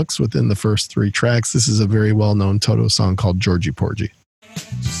different looks within the first 3 tracks. This is a very well-known Toto song called Georgie Porgy.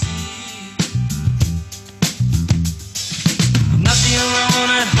 Nothing alone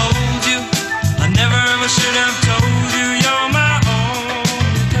and hold you. I never ever should have told you you're my own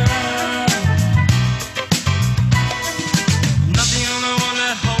girl. Nothing alone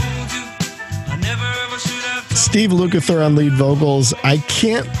that holds you. I never ever should have told Steve Lukather on lead vocals. I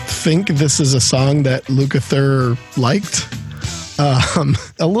can't think this is a song that Lukather liked.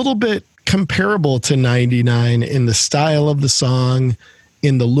 A little bit comparable to 99 in the style of the song,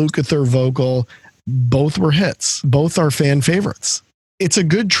 in the Lukather vocal. Both were hits. Both are fan favorites. It's a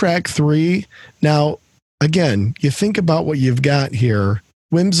good track 3. Now, again, you think about what you've got here,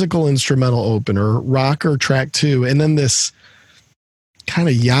 whimsical instrumental opener, rocker track 2, and then this kind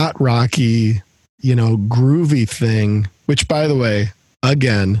of yacht rocky, groovy thing, which, by the way,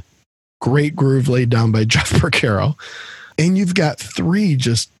 again, great groove laid down by Jeff Porcaro. And you've got 3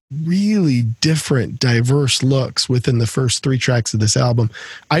 just really different, diverse looks within the first 3 tracks of this album.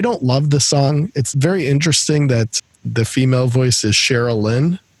 I don't love the song. It's very interesting that the female voice is Cheryl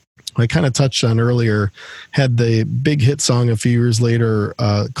Lynn. I kind of touched on earlier, had the big hit song a few years later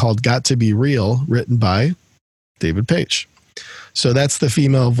called Got to Be Real, written by David Paich. So that's the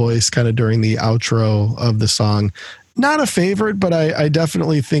female voice kind of during the outro of the song. Not a favorite, but I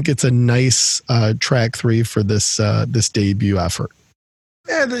definitely think it's a nice track 3 for this debut effort.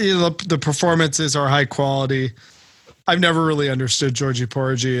 Yeah, the performances are high quality. I've never really understood Georgie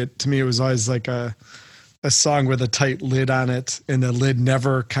Porgy. To me, it was always like a song with a tight lid on it, and the lid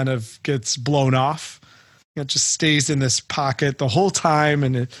never kind of gets blown off. It just stays in this pocket the whole time.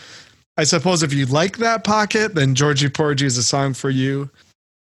 And I suppose if you like that pocket, then Georgie Porgy is a song for you.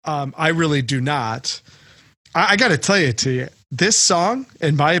 I really do not. I got to tell you, this song,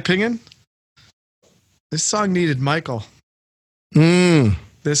 in my opinion, this song needed Michael.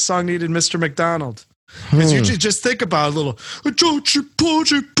 This song needed Mr. McDonald. Because you just think about a little Georgie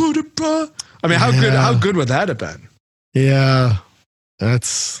Porgy, put it by. I mean, how good would that have been? Yeah,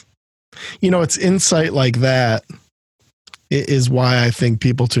 that's, it's insight like that is why I think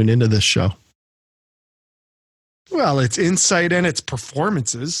people tune into this show. Well, it's insight and it's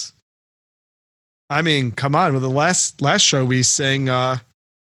performances. I mean, come on. With the last show, we sang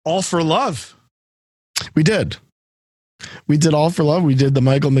All for Love. We did All for Love. We did the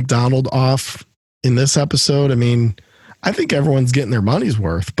Michael McDonald off in this episode. I mean, I think everyone's getting their money's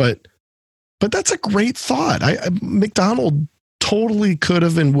worth, but that's a great thought. McDonald totally could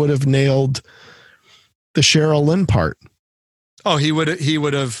have and would have nailed the Cheryl Lynn part. Oh, he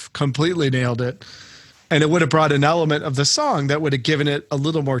would have completely nailed it. And it would have brought an element of the song that would have given it a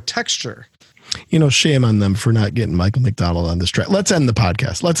little more texture. Shame on them for not getting Michael McDonald on this track. Let's end the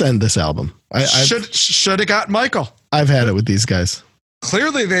podcast. Let's end this album. Should have got Michael. I've had it with these guys.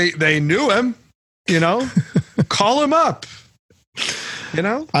 Clearly they knew him, call him up.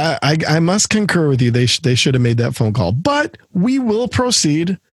 I must concur with you. They should have made that phone call, but we will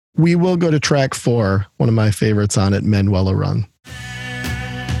proceed. We will go to track 4. One of my favorites on it, Manuela Run.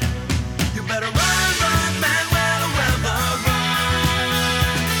 You better run, Manuela, run.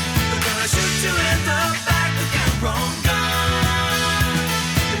 They're gonna shoot you in the back with your own gun.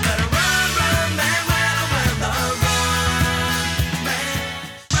 You better run, Manuela,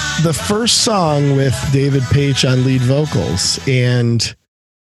 run. The first song with David Paich on lead vocals, and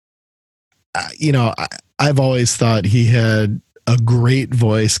I've always thought he had a great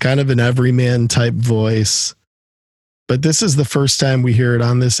voice, kind of an everyman type voice. But this is the first time we hear it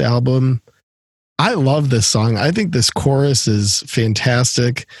on this album. I love this song. I think this chorus is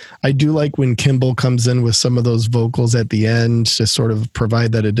fantastic. I do like when Kimball comes in with some of those vocals at the end to sort of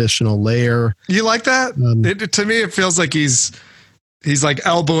provide that additional layer. You like that? To me, it feels like he's like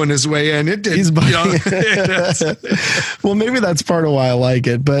elbowing his way in. Well, maybe that's part of why I like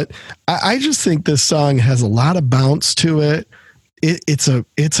it, but I just think this song has a lot of bounce to it. It's a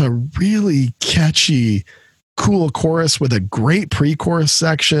really catchy, cool chorus with a great pre-chorus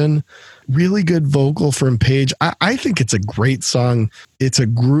section, really good vocal from Paich. I think it's a great song. It's a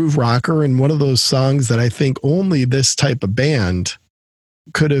groove rocker, and one of those songs that I think only this type of band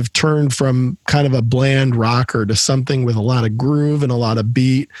could have turned from kind of a bland rocker to something with a lot of groove and a lot of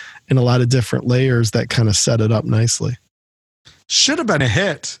beat and a lot of different layers that kind of set it up nicely. Should have been a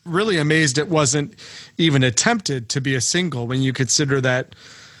hit. Really amazed it wasn't even attempted to be a single when you consider that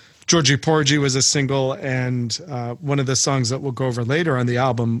Georgie Porgy was a single, and one of the songs that we'll go over later on the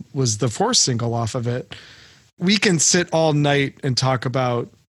album was the 4th single off of it. We can sit all night and talk about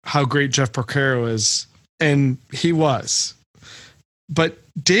how great Jeff Porcaro is, and he was. But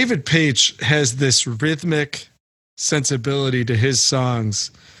David Paich has this rhythmic sensibility to his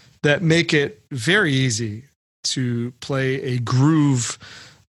songs that make it very easy to play a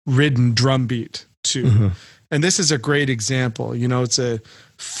groove-ridden drum beat to. Mm-hmm. And this is a great example. It's a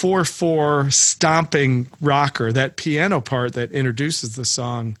 4/4 stomping rocker. That piano part that introduces the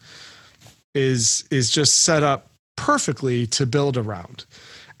song is just set up perfectly to build around.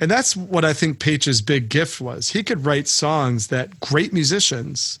 And that's what I think Paich's big gift was. He could write songs that great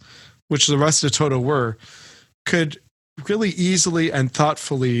musicians, which the rest of Toto were, could really easily and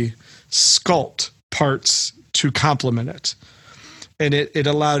thoughtfully sculpt parts to complement it. And it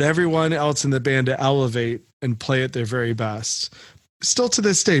allowed everyone else in the band to elevate and play at their very best. Still to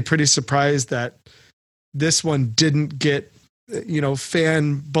this day, pretty surprised that this one didn't get,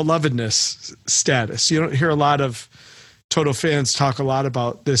 fan belovedness status. You don't hear a lot of Toto fans talk a lot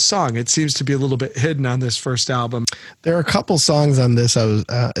about this song. It seems to be a little bit hidden on this first album. There are a couple songs on this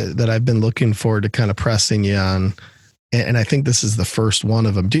that I've been looking forward to kind of pressing you on, and I think this is the first one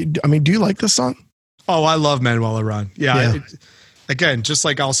of them. Do you like this song? Oh, I love Manuel Aran. Yeah. Again, just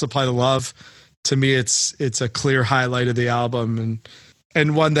like I'll Supply the Love, to me, it's a clear highlight of the album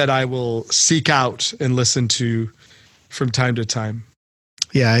and one that I will seek out and listen to from time to time.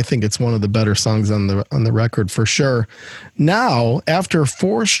 Yeah, I think it's one of the better songs on the record for sure. Now, after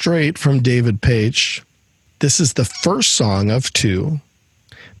 4 straight from David Paich, this is the first song of 2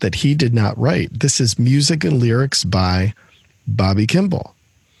 that he did not write. This is music and lyrics by Bobby Kimball,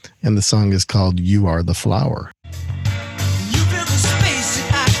 and the song is called "You Are the Flower." You fill the space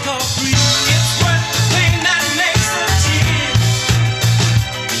that I call free. It's worth the pain that makes the tears.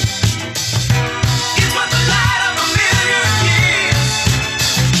 It's worth the light of a million years.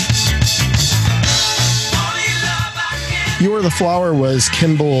 Only love I can. "You Are the Flower" was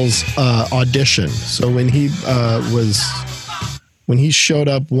Kimball's audition. So when he showed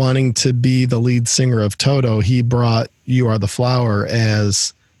up wanting to be the lead singer of Toto, he brought "You Are the Flower"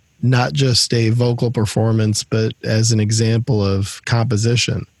 as not just a vocal performance, but as an example of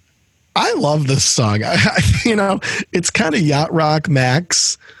composition. I love this song. It's kind of yacht rock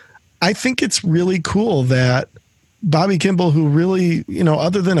Max. I think it's really cool that Bobby Kimball, who really,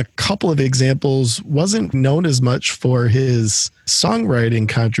 other than a couple of examples, wasn't known as much for his songwriting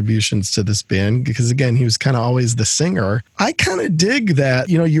contributions to this band, because again, he was kind of always the singer. I kind of dig that,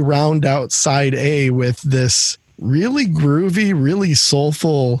 you round out side A with this really groovy, really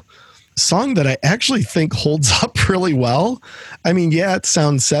soulful song that I actually think holds up really well. I mean, yeah, it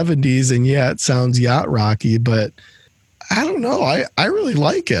sounds 70s and yeah, it sounds yacht rocky, but I don't know. I really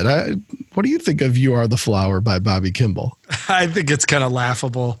like it. What do you think of "You Are the Flower" by Bobby Kimball? I think it's kind of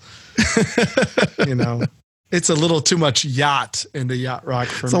laughable. It's a little too much yacht into yacht rock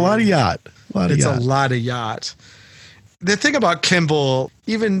for me. It's a lot of yacht. A lot of yacht. The thing about Kimball,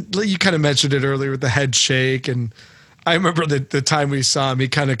 even you kind of mentioned it earlier with the head shake, and I remember the time we saw him, he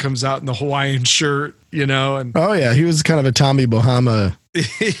kind of comes out in the Hawaiian shirt, and oh yeah, he was kind of a Tommy Bahama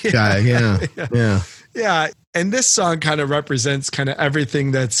guy. Yeah. Yeah. And this song kind of represents kind of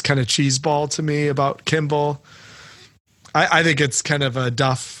everything that's kind of cheeseball to me about Kimball. I think it's kind of a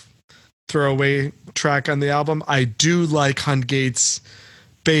Duff throwaway track on the album. I do like Hunt Gates'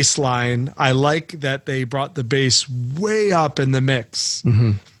 bass line. I like that they brought the bass way up in the mix.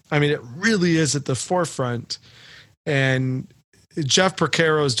 Mm-hmm. I mean, it really is at the forefront. And Jeff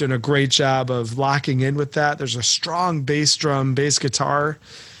Porcaro is doing a great job of locking in with that. There's a strong bass drum, bass guitar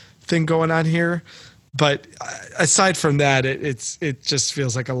thing going on here. But aside from that, it just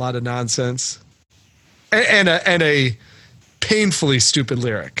feels like a lot of nonsense and a painfully stupid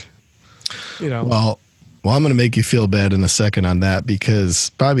lyric. Well, I'm going to make you feel bad in a second on that,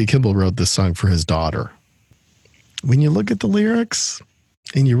 because Bobby Kimball wrote this song for his daughter. When you look at the lyrics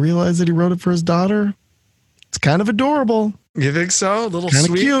and you realize that he wrote it for his daughter, it's kind of adorable. You think so? A little kind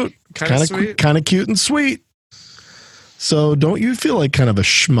of sweet, cute, kind of sweet, kind of cute and sweet. So don't you feel like kind of a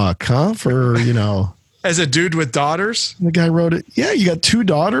schmuck, huh? For as a dude with daughters, the guy wrote it. Yeah, you got 2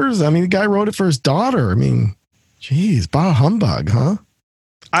 daughters. I mean, the guy wrote it for his daughter. I mean, geez, bah humbug, huh?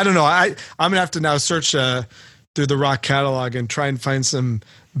 I don't know. I'm gonna have to now search through the rock catalog and try and find some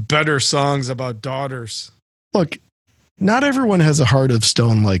better songs about daughters. Look, not everyone has a heart of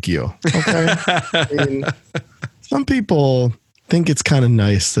stone like you. Okay, I mean, some people think it's kind of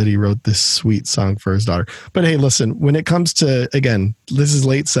nice that he wrote this sweet song for his daughter. But hey, listen, when it comes to, again, this is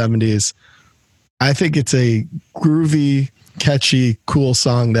late 70s. I think it's a groovy, catchy, cool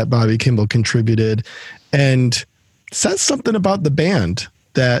song that Bobby Kimball contributed, and says something about the band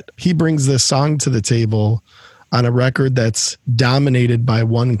that he brings this song to the table on a record that's dominated by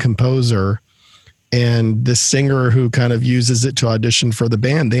one composer, and this singer who kind of uses it to audition for the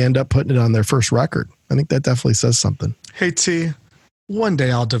band. They end up putting it on their first record. I think that definitely says something. Hey T, one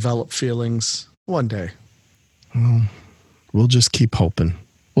day I'll develop feelings. One day. Well, we'll just keep hoping.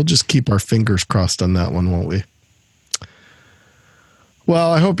 We'll just keep our fingers crossed on that one, won't we?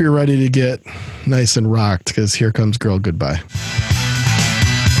 Well, I hope you're ready to get nice and rocked, because here comes Girl Goodbye.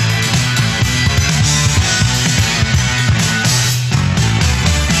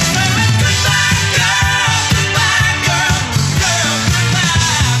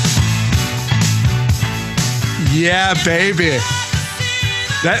 Yeah, baby.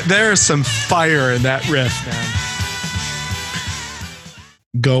 There is some fire in that riff, man.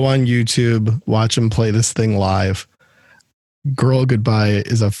 Go on YouTube, watch him play this thing live. Girl Goodbye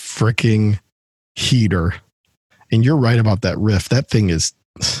is a freaking heater. And you're right about that riff. That thing is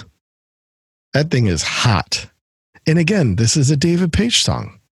hot. And again, this is a David Paich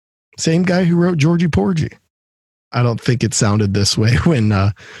song. Same guy who wrote Georgie Porgy. I don't think it sounded this way when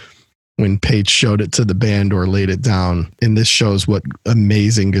Paich showed it to the band or laid it down. And this shows what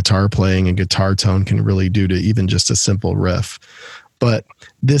amazing guitar playing and guitar tone can really do to even just a simple riff. But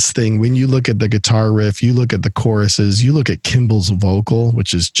this thing, when you look at the guitar riff, you look at the choruses, you look at Kimball's vocal,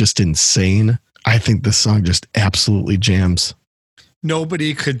 which is just insane. I think this song just absolutely jams.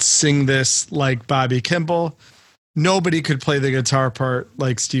 Nobody could sing this like Bobby Kimball. Nobody could play the guitar part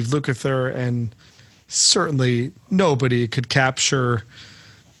like Steve Lukather, and certainly nobody could capture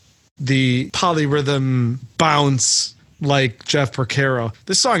the polyrhythm bounce like Jeff Porcaro.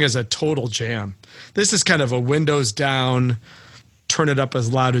 This song is a total jam. This is kind of a windows down, turn it up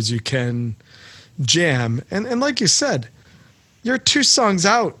as loud as you can jam. And like you said, you're 2 songs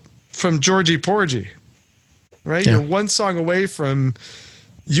out from Georgie Porgy, right? Yeah. You're 1 song away from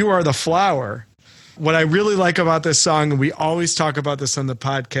You Are the Flower. What I really like about this song, and we always talk about this on the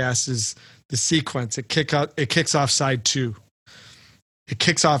podcast, is the sequence. It kicks off side 2. It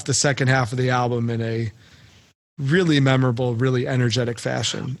kicks off the second half of the album in a really memorable, really energetic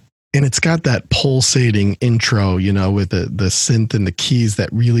fashion. And it's got that pulsating intro, with the synth and the keys that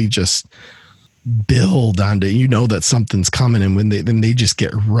really just build onto, that something's coming. And when they just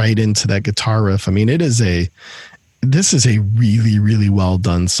get right into that guitar riff. I mean, this is a really, really well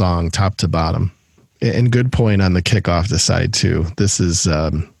done song, top to bottom. And good point on the kickoff to side 2. This is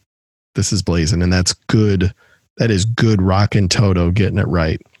blazing, and that's good. That is good rockin' Toto getting it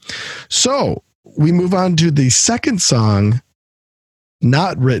right. So we move on to the second song,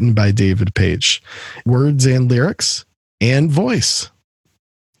 not written by David Paich. Words and lyrics and voice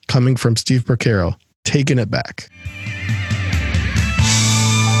coming from Steve Porcaro, Taking It Back.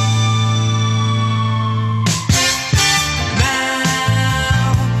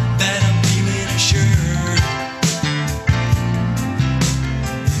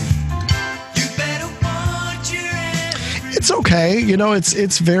 It's okay.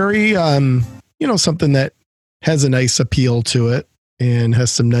 It's very, something that has a nice appeal to it and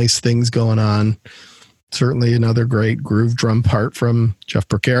has some nice things going on. Certainly another great groove drum part from Jeff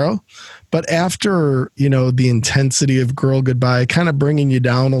Porcaro. But after, the intensity of Girl Goodbye, kind of bringing you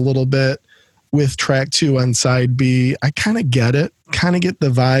down a little bit with track 2 on side B, I kind of get it. Kind of get the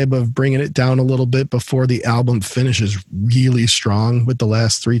vibe of bringing it down a little bit before the album finishes really strong with the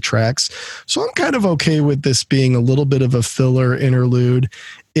last 3 tracks. So I'm kind of okay with this being a little bit of a filler interlude.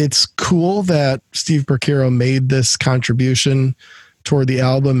 It's cool that Steve Porcaro made this contribution toward the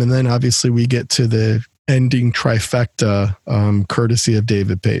album. And then obviously we get to the ending trifecta, courtesy of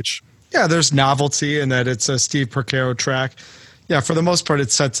David Paich. Yeah, there's novelty in that it's a Steve Porcaro track. Yeah, for the most part,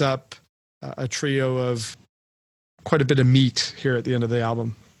 it sets up a trio of quite a bit of meat here at the end of the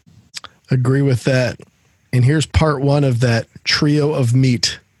album. Agree with that. And here's part 1 of that trio of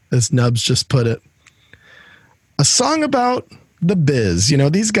meat, as Nubs just put it. A song about the biz.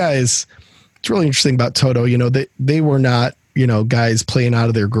 These guys, it's really interesting about Toto. They were not, guys playing out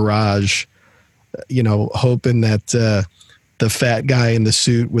of their garage, hoping that the fat guy in the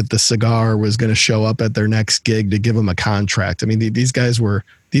suit with the cigar was going to show up at their next gig to give them a contract. I mean, these guys were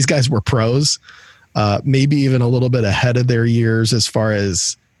pros. Maybe even a little bit ahead of their years as far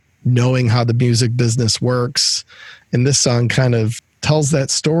as knowing how the music business works. And this song kind of tells that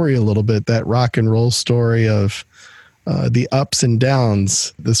story a little bit, that rock and roll story of the ups and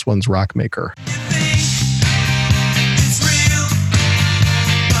downs. This one's Rockmaker.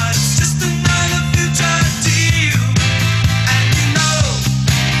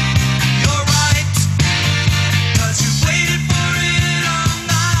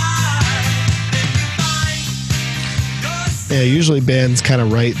 Yeah, usually bands kind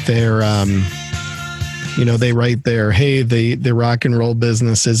of write their, they write their, hey, the rock and roll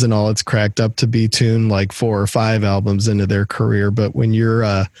business isn't all it's cracked up to be tuned like 4 or 5 albums into their career. But when you're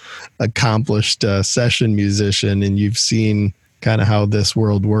a accomplished session musician and you've seen kind of how this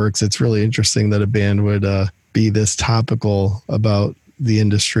world works, it's really interesting that a band would be this topical about the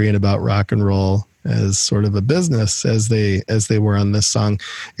industry and about rock and roll as sort of a business as they were on this song.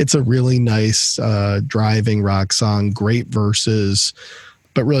 It's a really nice driving rock song, great verses,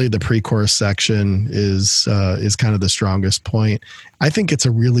 but really the pre-chorus section is kind of the strongest point. I think it's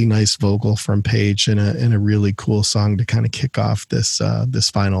a really nice vocal from Paich and a really cool song to kind of kick off this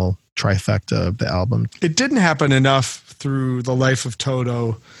final trifecta of the album. It didn't happen enough through the life of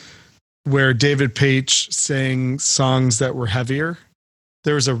Toto where David Paich sang songs that were heavier.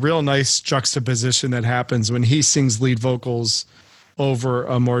 There's a real nice juxtaposition that happens when he sings lead vocals over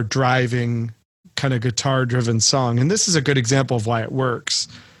a more driving kind of guitar driven song. And this is a good example of why it works.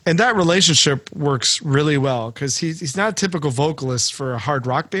 And that relationship works really well because he's not a typical vocalist for a hard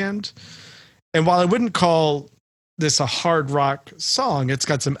rock band. And while I wouldn't call this a hard rock song, it's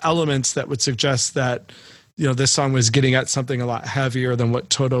got some elements that would suggest that, you know, this song was getting at something a lot heavier than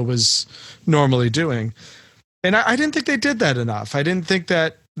what Toto was normally doing. And I didn't think they did that enough. I didn't think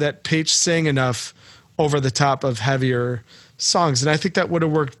that Page sang enough over the top of heavier songs. And I think that would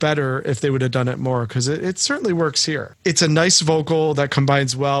have worked better if they would have done it more, because it certainly works here. It's a nice vocal that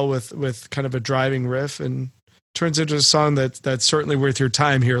combines well with kind of a driving riff and turns into a song that's certainly worth your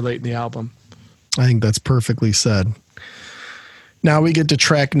time here late in the album. I think that's perfectly said. Now we get to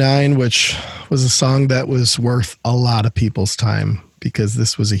track 9, which was a song that was worth a lot of people's time because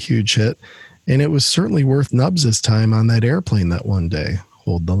this was a huge hit. And it was certainly worth Nubs' time on that airplane that one day.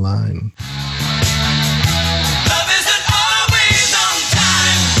 Hold the Line. Love isn't always on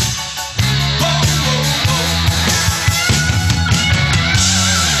time. Whoa, whoa,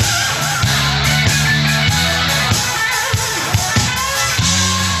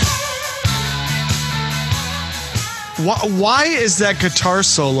 whoa. Why is that guitar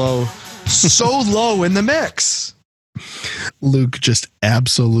solo so low in the mix? Luke just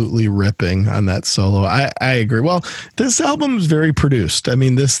absolutely ripping on that solo. I agree. Well, this album is very produced. I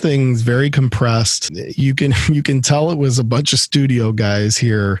mean, this thing's very compressed. You can tell it was a bunch of studio guys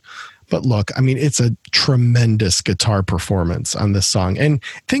here. But look, I mean, it's a tremendous guitar performance on this song. And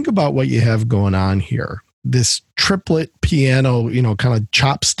think about what you have going on here. This triplet piano, you know, kind of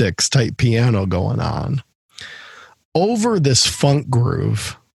chopsticks type piano going on over this funk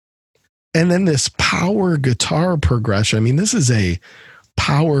groove. And then this power guitar progression. I mean, this is a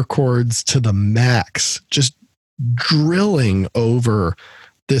power chords to the max, just drilling over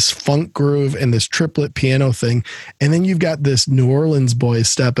this funk groove and this triplet piano thing. And then you've got this New Orleans boy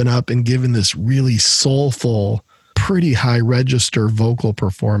stepping up and giving this really soulful, pretty high register vocal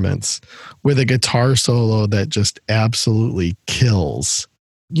performance with a guitar solo that just absolutely kills.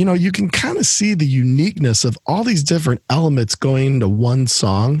 You know, you can kind of see the uniqueness of all these different elements going into one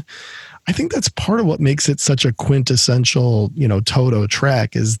song. I think that's part of what makes it such a quintessential, you know, Toto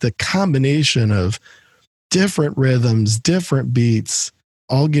track is the combination of different rhythms, different beats,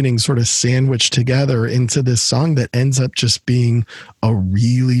 all getting sort of sandwiched together into this song that ends up just being a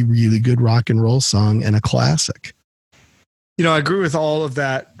really, really good rock and roll song and a classic. You know, I agree with all of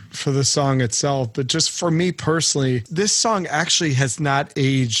that for the song itself, but just for me personally, this song actually has not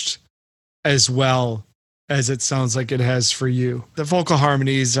aged as well as it sounds like it has for you. The vocal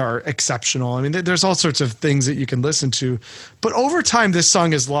harmonies are exceptional. I mean, there's all sorts of things that you can listen to, but over time, this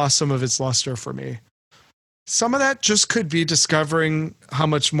song has lost some of its luster for me. Some of that just could be discovering how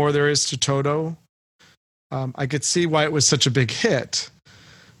much more there is to Toto. I could see why it was such a big hit,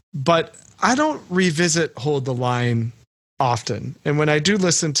 but I don't revisit Hold the Line often. And when I do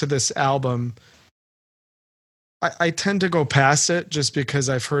listen to this album, I tend to go past it just because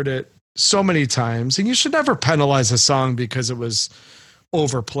I've heard it so many times. And you should never penalize a song because it was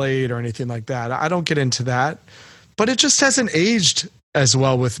overplayed or anything like that. I don't get into that, but it just hasn't aged as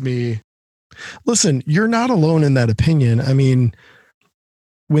well with me. Listen, you're not alone in that opinion. I mean,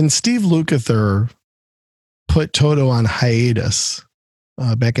 when Steve Lukather put Toto on hiatus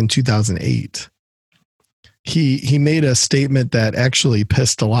back in 2008, he made a statement that actually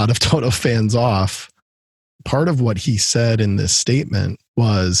pissed a lot of Toto fans off. Part of what he said in this statement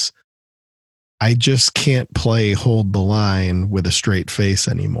was, I just can't play Hold the Line with a straight face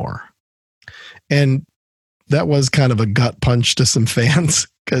anymore. And that was kind of a gut punch to some fans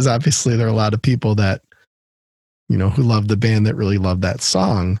because obviously there are a lot of people that, you know, who love the band that really love that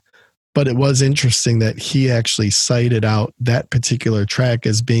song. But it was interesting that he actually cited out that particular track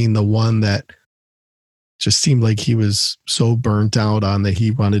as being the one that just seemed like he was so burnt out on that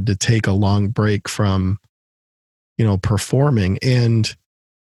he wanted to take a long break from, you know, performing. And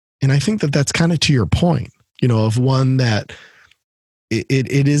I think that that's kind of to your point, you know, of one that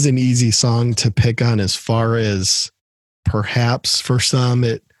it is an easy song to pick on as far as perhaps for some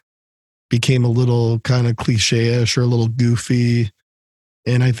it became a little kind of cliche-ish or a little goofy.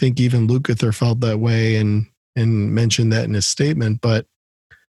 And I think even Lukather felt that way and mentioned that in his statement. But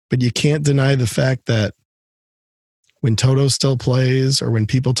you can't deny the fact that when Toto still plays or when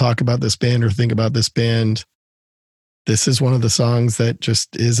people talk about this band or think about this band, this is one of the songs that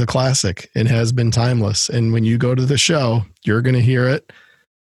just is a classic and has been timeless. And when you go to the show, you're going to hear it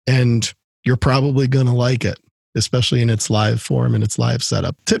and you're probably going to like it, especially in its live form and its live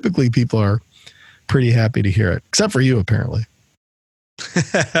setup. Typically, people are pretty happy to hear it, except for you, apparently.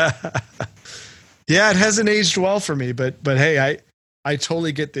 Yeah, it hasn't aged well for me, but hey, I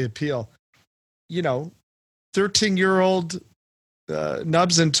totally get the appeal. 13-year-old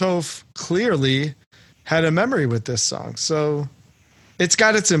Nubs and Toph clearly had a memory with this song. So it's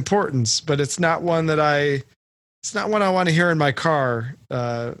got its importance, but it's not one I want to hear in my car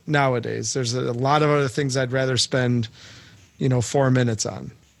nowadays. There's a lot of other things I'd rather spend, 4 minutes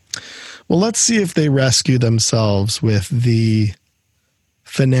on. Well, let's see if they rescue themselves with the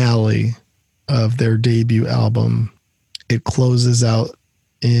finale of their debut album. It closes out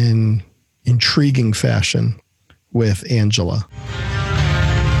in intriguing fashion with Angela.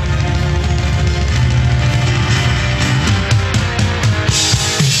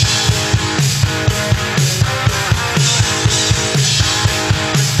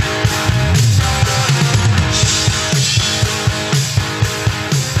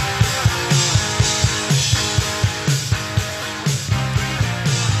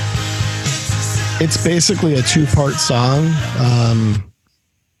 It's basically a 2-part song.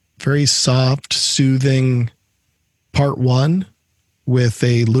 Very soft, soothing part 1 with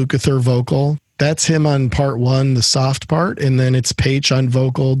a Lukather vocal. That's him on part 1, the soft part, and then it's Paich on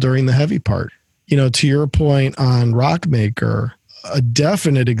vocal during the heavy part. To your point on Rockmaker, a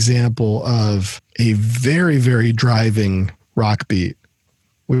definite example of a very, very driving rock beat,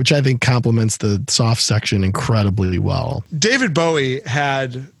 which I think complements the soft section incredibly well. David Bowie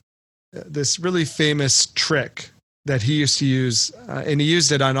had this really famous trick that he used to use, and he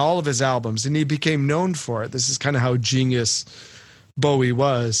used it on all of his albums, and he became known for it. This is kind of how genius Bowie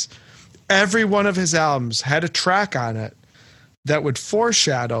was. Every one of his albums had a track on it that would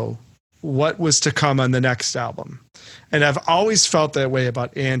foreshadow what was to come on the next album. And I've always felt that way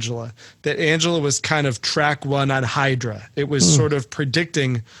about Angela, that Angela was kind of track 1 on Hydra. It was sort of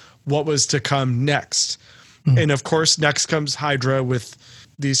predicting what was to come next. And of course, next comes Hydra with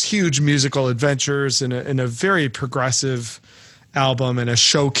these huge musical adventures and a very progressive album and a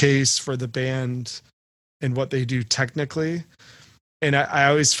showcase for the band and what they do technically. And I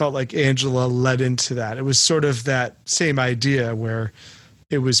always felt like Angela led into that. It was sort of that same idea where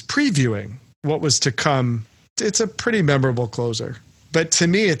it was previewing what was to come. It's a pretty memorable closer. But to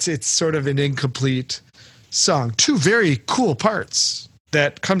me, it's sort of an incomplete song. 2 very cool parts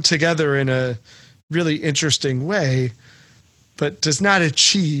that come together in a really interesting way, but does not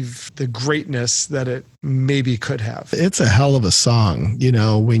achieve the greatness that it maybe could have. It's a hell of a song,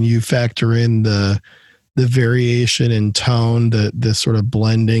 when you factor in the variation in tone, the sort of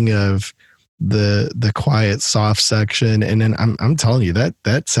blending of the quiet, soft section. And then I'm telling you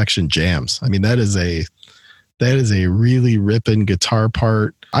that section jams. I mean, that is a really ripping guitar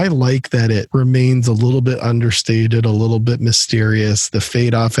part. I like that it remains a little bit understated, a little bit mysterious. The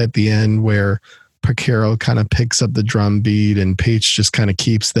fade off at the end where Porcaro kind of picks up the drum beat and Paich just kind of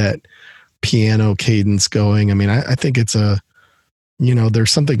keeps that piano cadence going. I mean, I think it's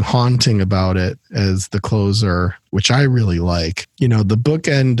there's something haunting about it as the closer, which I really like. The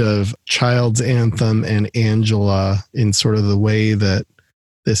bookend of Child's Anthem and Angela in sort of the way that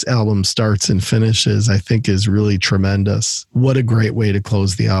this album starts and finishes, I think is really tremendous. What a great way to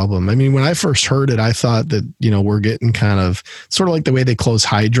close the album. I mean, when I first heard it, I thought that, we're getting kind of sort of like the way they close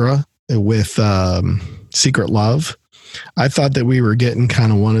Hydra with Secret Love. I thought that we were getting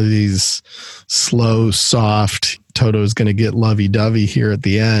kind of one of these slow, soft, Toto's going to get lovey-dovey here at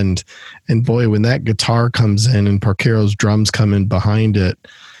the end. And boy, when that guitar comes in and Porcaro's drums come in behind it,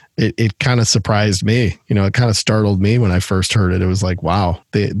 it kind of surprised me. It kind of startled me when I first heard it. It was like, wow,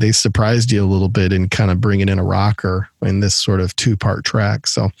 they surprised you a little bit in kind of bringing in a rocker in this sort of 2-part track.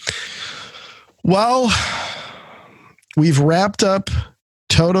 So, well, we've wrapped up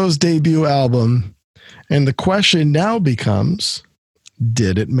Toto's debut album, and the question now becomes,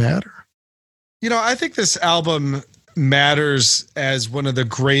 did it matter? I think this album matters as one of the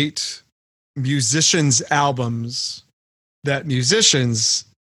great musicians' albums that musicians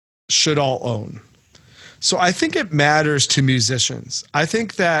should all own. So I think it matters to musicians. I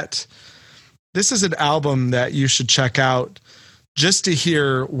think that this is an album that you should check out just to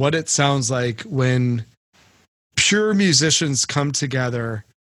hear what it sounds like when pure musicians come together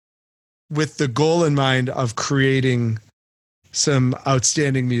with the goal in mind of creating some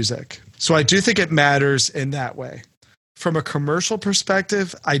outstanding music. So I do think it matters in that way. From a commercial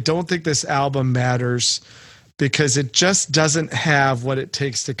perspective, I don't think this album matters because it just doesn't have what it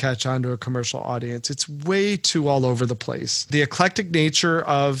takes to catch on to a commercial audience. It's way too all over the place. The eclectic nature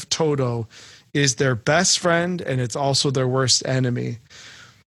of Toto is their best friend and it's also their worst enemy.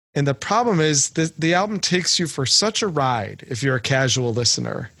 And the problem is that the album takes you for such a ride if you're a casual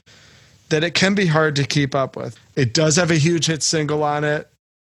listener that it can be hard to keep up with. It does have a huge hit single on it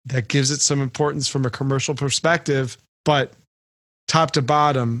that gives it some importance from a commercial perspective, but top to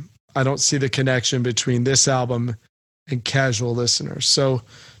bottom, I don't see the connection between this album and casual listeners. So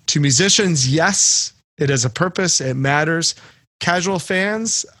to musicians, yes, it has a purpose. It matters. Casual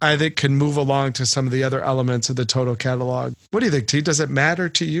fans, I think, can move along to some of the other elements of the Toto catalog. What do you think, T? Does it matter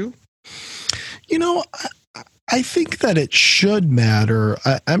to you? You know, I think that it should matter.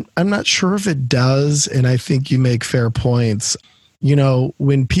 I'm not sure if it does, and I think you make fair points. You know,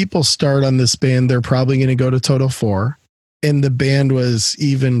 when people start on this band, they're probably going to go to Toto 4, and the band was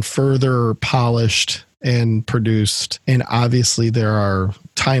even further polished and produced. And obviously there are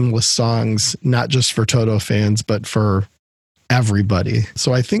timeless songs, not just for Toto fans, but for everybody.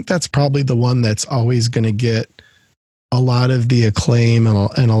 So I think that's probably the one that's always going to get a lot of the acclaim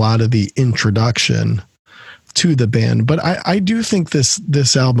and a lot of the introduction to the band. But I do think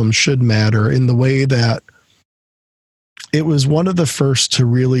this album should matter in the way that it was one of the first to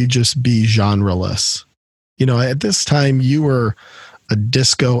really just be genreless. You know, at this time you were a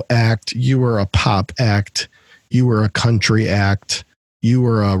disco act, you were a pop act, you were a country act, you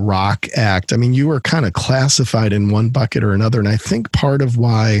were a rock act. I mean, you were kind of classified in one bucket or another. And I think part of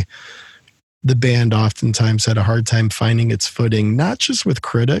why the band oftentimes had a hard time finding its footing, not just with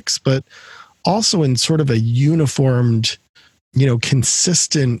critics, but also in sort of a uniformed, you know,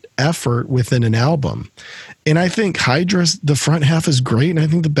 consistent effort within an album. And I think Hydra, the front half is great. And I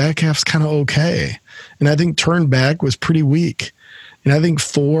think the back half's kind of okay. And I think Turn Back was pretty weak. And I think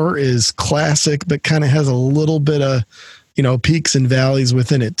 4 is classic, but kind of has a little bit of, you know, peaks and valleys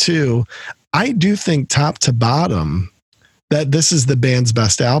within it too. I do think top to bottom that this is the band's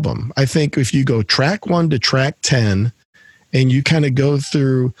best album. I think if you go track 1 to track 10 and you kind of go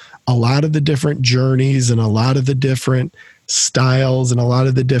through a lot of the different journeys and a lot of the different styles and a lot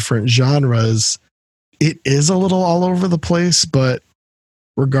of the different genres, it is a little all over the place, but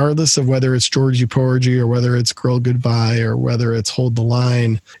regardless of whether it's Georgie Porgy or whether it's Girl Goodbye or whether it's Hold the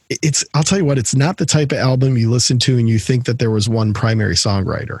Line, I'll tell you what, it's not the type of album you listen to and you think that there was one primary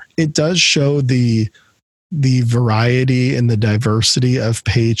songwriter. It does show the variety and the diversity of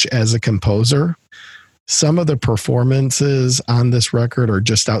Page as a composer. Some of the performances on this record are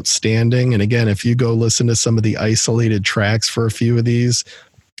just outstanding. And again, if you go listen to some of the isolated tracks for a few of these,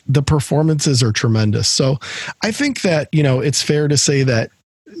 the performances are tremendous. So I think that, you know, it's fair to say that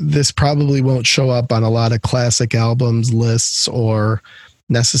this probably won't show up on a lot of classic albums lists, or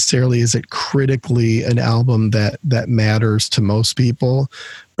necessarily is it critically an album that matters to most people.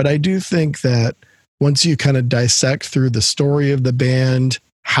 But I do think that once you kind of dissect through the story of the band,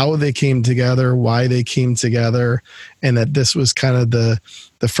 how they came together, why they came together, and that this was kind of the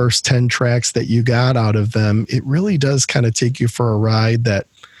first 10 tracks that you got out of them, it really does kind of take you for a ride that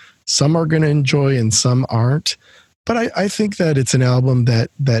some are going to enjoy and some aren't. But I think that it's an album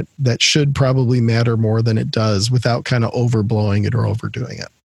that should probably matter more than it does without kind of overblowing it or overdoing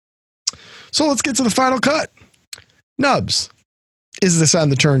it. So let's get to the final cut. Nubs, is this on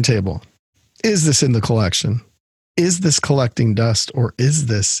the turntable? Is this in the collection? Is this collecting dust, or is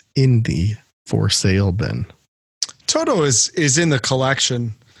this in the for sale bin? Toto is in the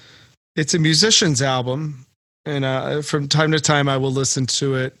collection. It's a musician's album, and from time to time I will listen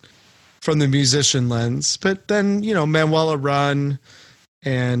to it from the musician lens. But then, you know, Manuela Run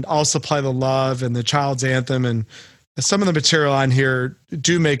and I'll Supply the Love and the Child's Anthem and some of the material on here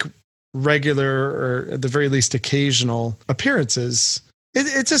do make regular, or at the very least occasional, appearances.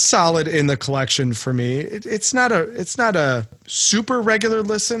 It's a solid in the collection for me. It's not a super regular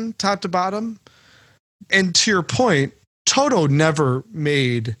listen top to bottom. And to your point, Toto never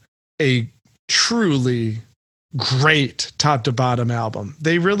made a truly great top to bottom album.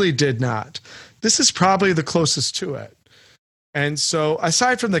 They really did not. This is probably the closest to it. And so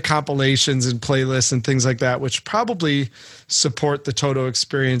aside from the compilations and playlists and things like that, which probably support the Toto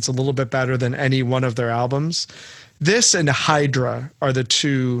experience a little bit better than any one of their albums, this and Hydra are the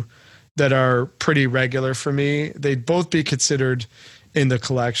two that are pretty regular for me. They'd both be considered in the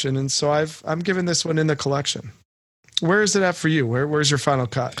collection. And so I'm giving this one in the collection. Where is it at for you? Where's your final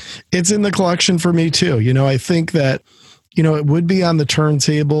cut? It's in the collection for me too. You know, I think that, you know, it would be on the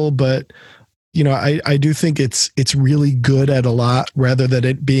turntable, but you know, I do think it's really good at a lot rather than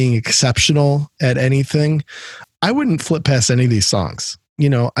it being exceptional at anything. I wouldn't flip past any of these songs. You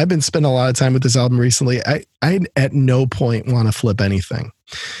know, I've been spending a lot of time with this album recently. I at no point want to flip anything.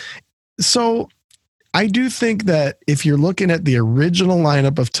 So I do think that if you're looking at the original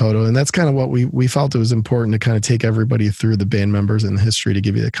lineup of Toto, and that's kind of what we felt it was important to kind of take everybody through the band members and the history to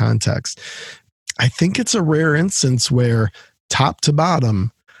give you the context. I think it's a rare instance where top to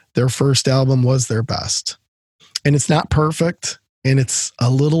bottom, their first album was their best. And it's not perfect and it's a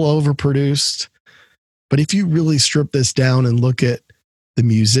little overproduced. But if you really strip this down and look at the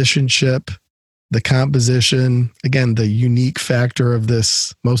musicianship, the composition, again, the unique factor of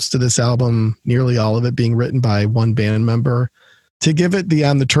this, most of this album, nearly all of it being written by one band member. To give it the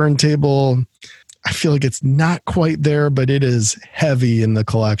On the Turntable, I feel like it's not quite there, but it is heavy in the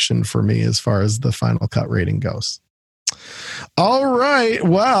collection for me as far as the final cut rating goes. All right.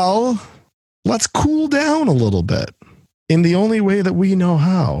 Well, let's cool down a little bit in the only way that we know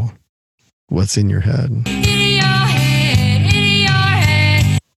how. What's in your head?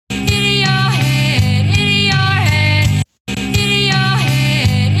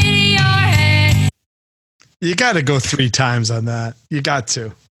 You got to go 3 times on that. You got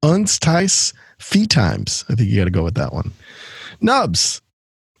to. Uns, Tice, Fee Times. I think you got to go with that one. Nubs,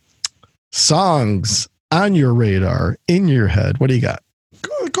 songs on your radar, in your head. What do you got?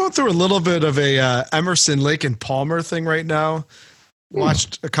 Going through a little bit of a Emerson, Lake and Palmer thing right now.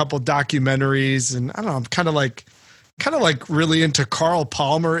 Watched a couple documentaries, and I don't know, I'm kind of like really into Carl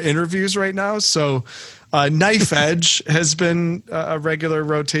Palmer interviews right now. So Knife Edge has been a regular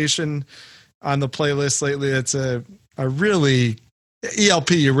rotation on the playlist lately. It's a really ELP.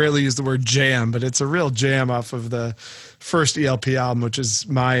 You rarely use the word jam, but it's a real jam off of the first ELP album, which is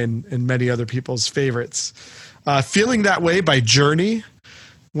mine and many other people's favorites. Feeling That Way by Journey.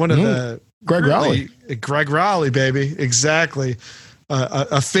 One of the Greg Rowley. Greg Rowley, baby. Exactly.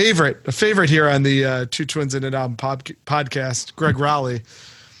 A favorite here on the Two Twins in an Album podcast. Greg Rowley.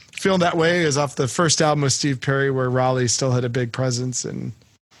 Feeling That Way is off the first album with Steve Perry, where Rowley still had a big presence, and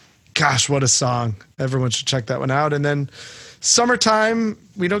gosh, what a song. Everyone should check that one out. And then Summertime,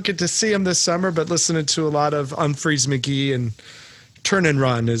 we don't get to see him this summer, but listening to a lot of Unfreeze McGee and Turn and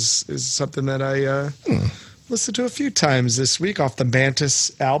Run is something that I listened to a few times this week off the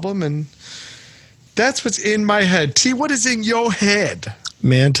Mantis album. And that's what's in my head. T, what is in your head?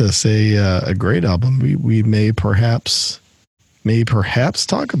 Mantis, a great album. We may perhaps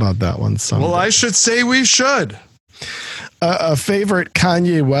talk about that one someday. Well, I should say we should. A favorite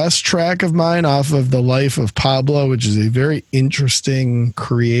Kanye West track of mine off of The Life of Pablo, which is a very interesting,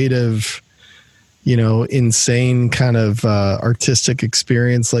 creative, insane kind of artistic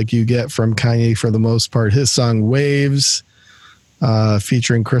experience like you get from Kanye for the most part. His song Waves,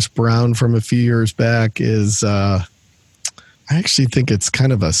 featuring Chris Brown from a few years back, is I actually think it's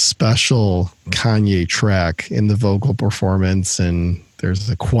kind of a special Kanye track in the vocal performance, and there's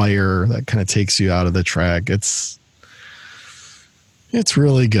a choir that kind of takes you out of the track. It's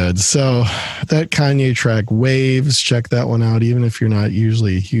really good. So that Kanye track Waves, check that one out. Even if you're not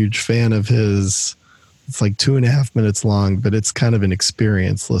usually a huge fan of his, it's like 2.5 minutes long, but it's kind of an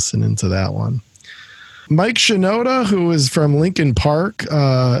experience listening to that one. Mike Shinoda, who is from Linkin Park,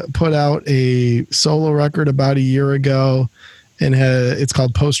 put out a solo record about a year ago, and it's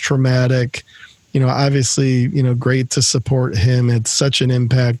called Post Traumatic. Obviously, great to support him. It's such an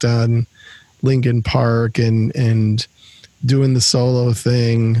impact on Linkin Park and doing the solo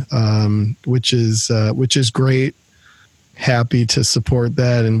thing, which is great. Happy to support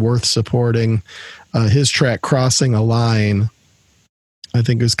that and worth supporting. His track Crossing a Line, I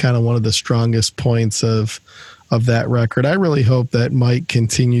think, is kind of one of the strongest points of that record. I really hope that Mike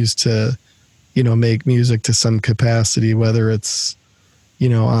continues to, make music to some capacity, whether it's,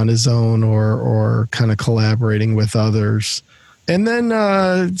 on his own or kind of collaborating with others. And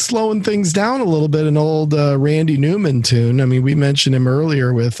then slowing things down a little bit, an old Randy Newman tune. I mean, we mentioned him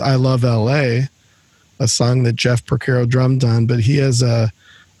earlier with I Love L.A., a song that Jeff Porcaro drummed on, but he has a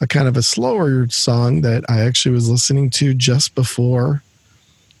kind of a slower song that I actually was listening to just before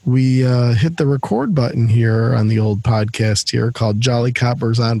we hit the record button here on the old podcast here, called Jolly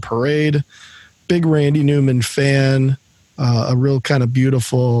Coppers on Parade. Big Randy Newman fan, a real kind of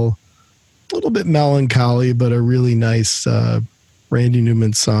beautiful, a little bit melancholy, but a really nice Randy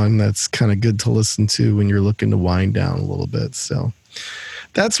Newman song that's kind of good to listen to when you're looking to wind down a little bit. So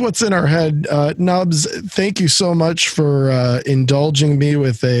that's what's in our head. Nubs, thank you so much for indulging me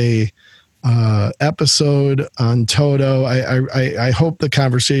with a episode on Toto. I hope the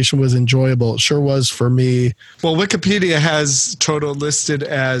conversation was enjoyable. It sure was for me. Well, Wikipedia has Toto listed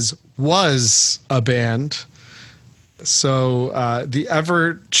as was a band. So the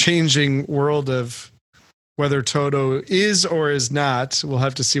ever-changing world of whether Toto is or is not, we'll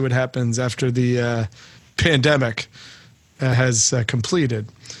have to see what happens after the pandemic has completed.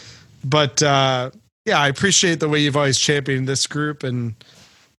 But yeah, I appreciate the way you've always championed this group, and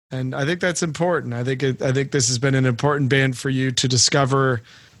I think that's important. I think this has been an important band for you to discover,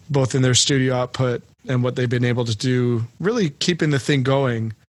 both in their studio output and what they've been able to do, really keeping the thing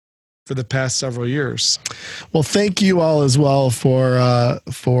going for the past several years. Well, thank you all as well for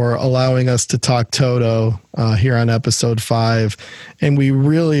allowing us to talk Toto here on episode 5. And we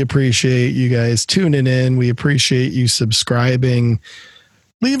really appreciate you guys tuning in. We appreciate you subscribing.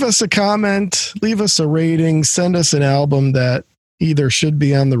 Leave us a comment, leave us a rating, send us an album that either should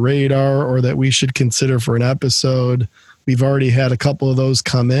be on the radar or that we should consider for an episode. We've already had a couple of those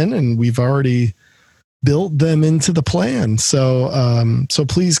come in, and we've already built them into the plan. So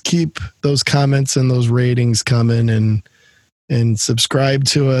please keep those comments and those ratings coming, and subscribe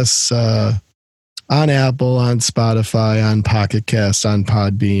to us on Apple, on Spotify, on Pocket Cast, on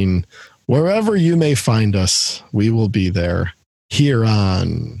Podbean, wherever you may find us. We will be there here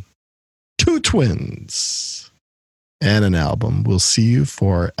on Two Twins and an Album. We'll see you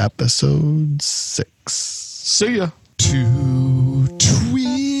for episode 6. See ya. Two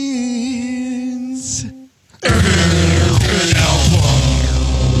Twins.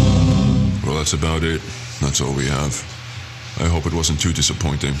 Well, that's about it. That's all we have. I hope it wasn't too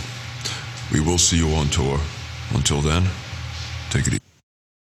disappointing. We will see you on tour. Until then, take it easy.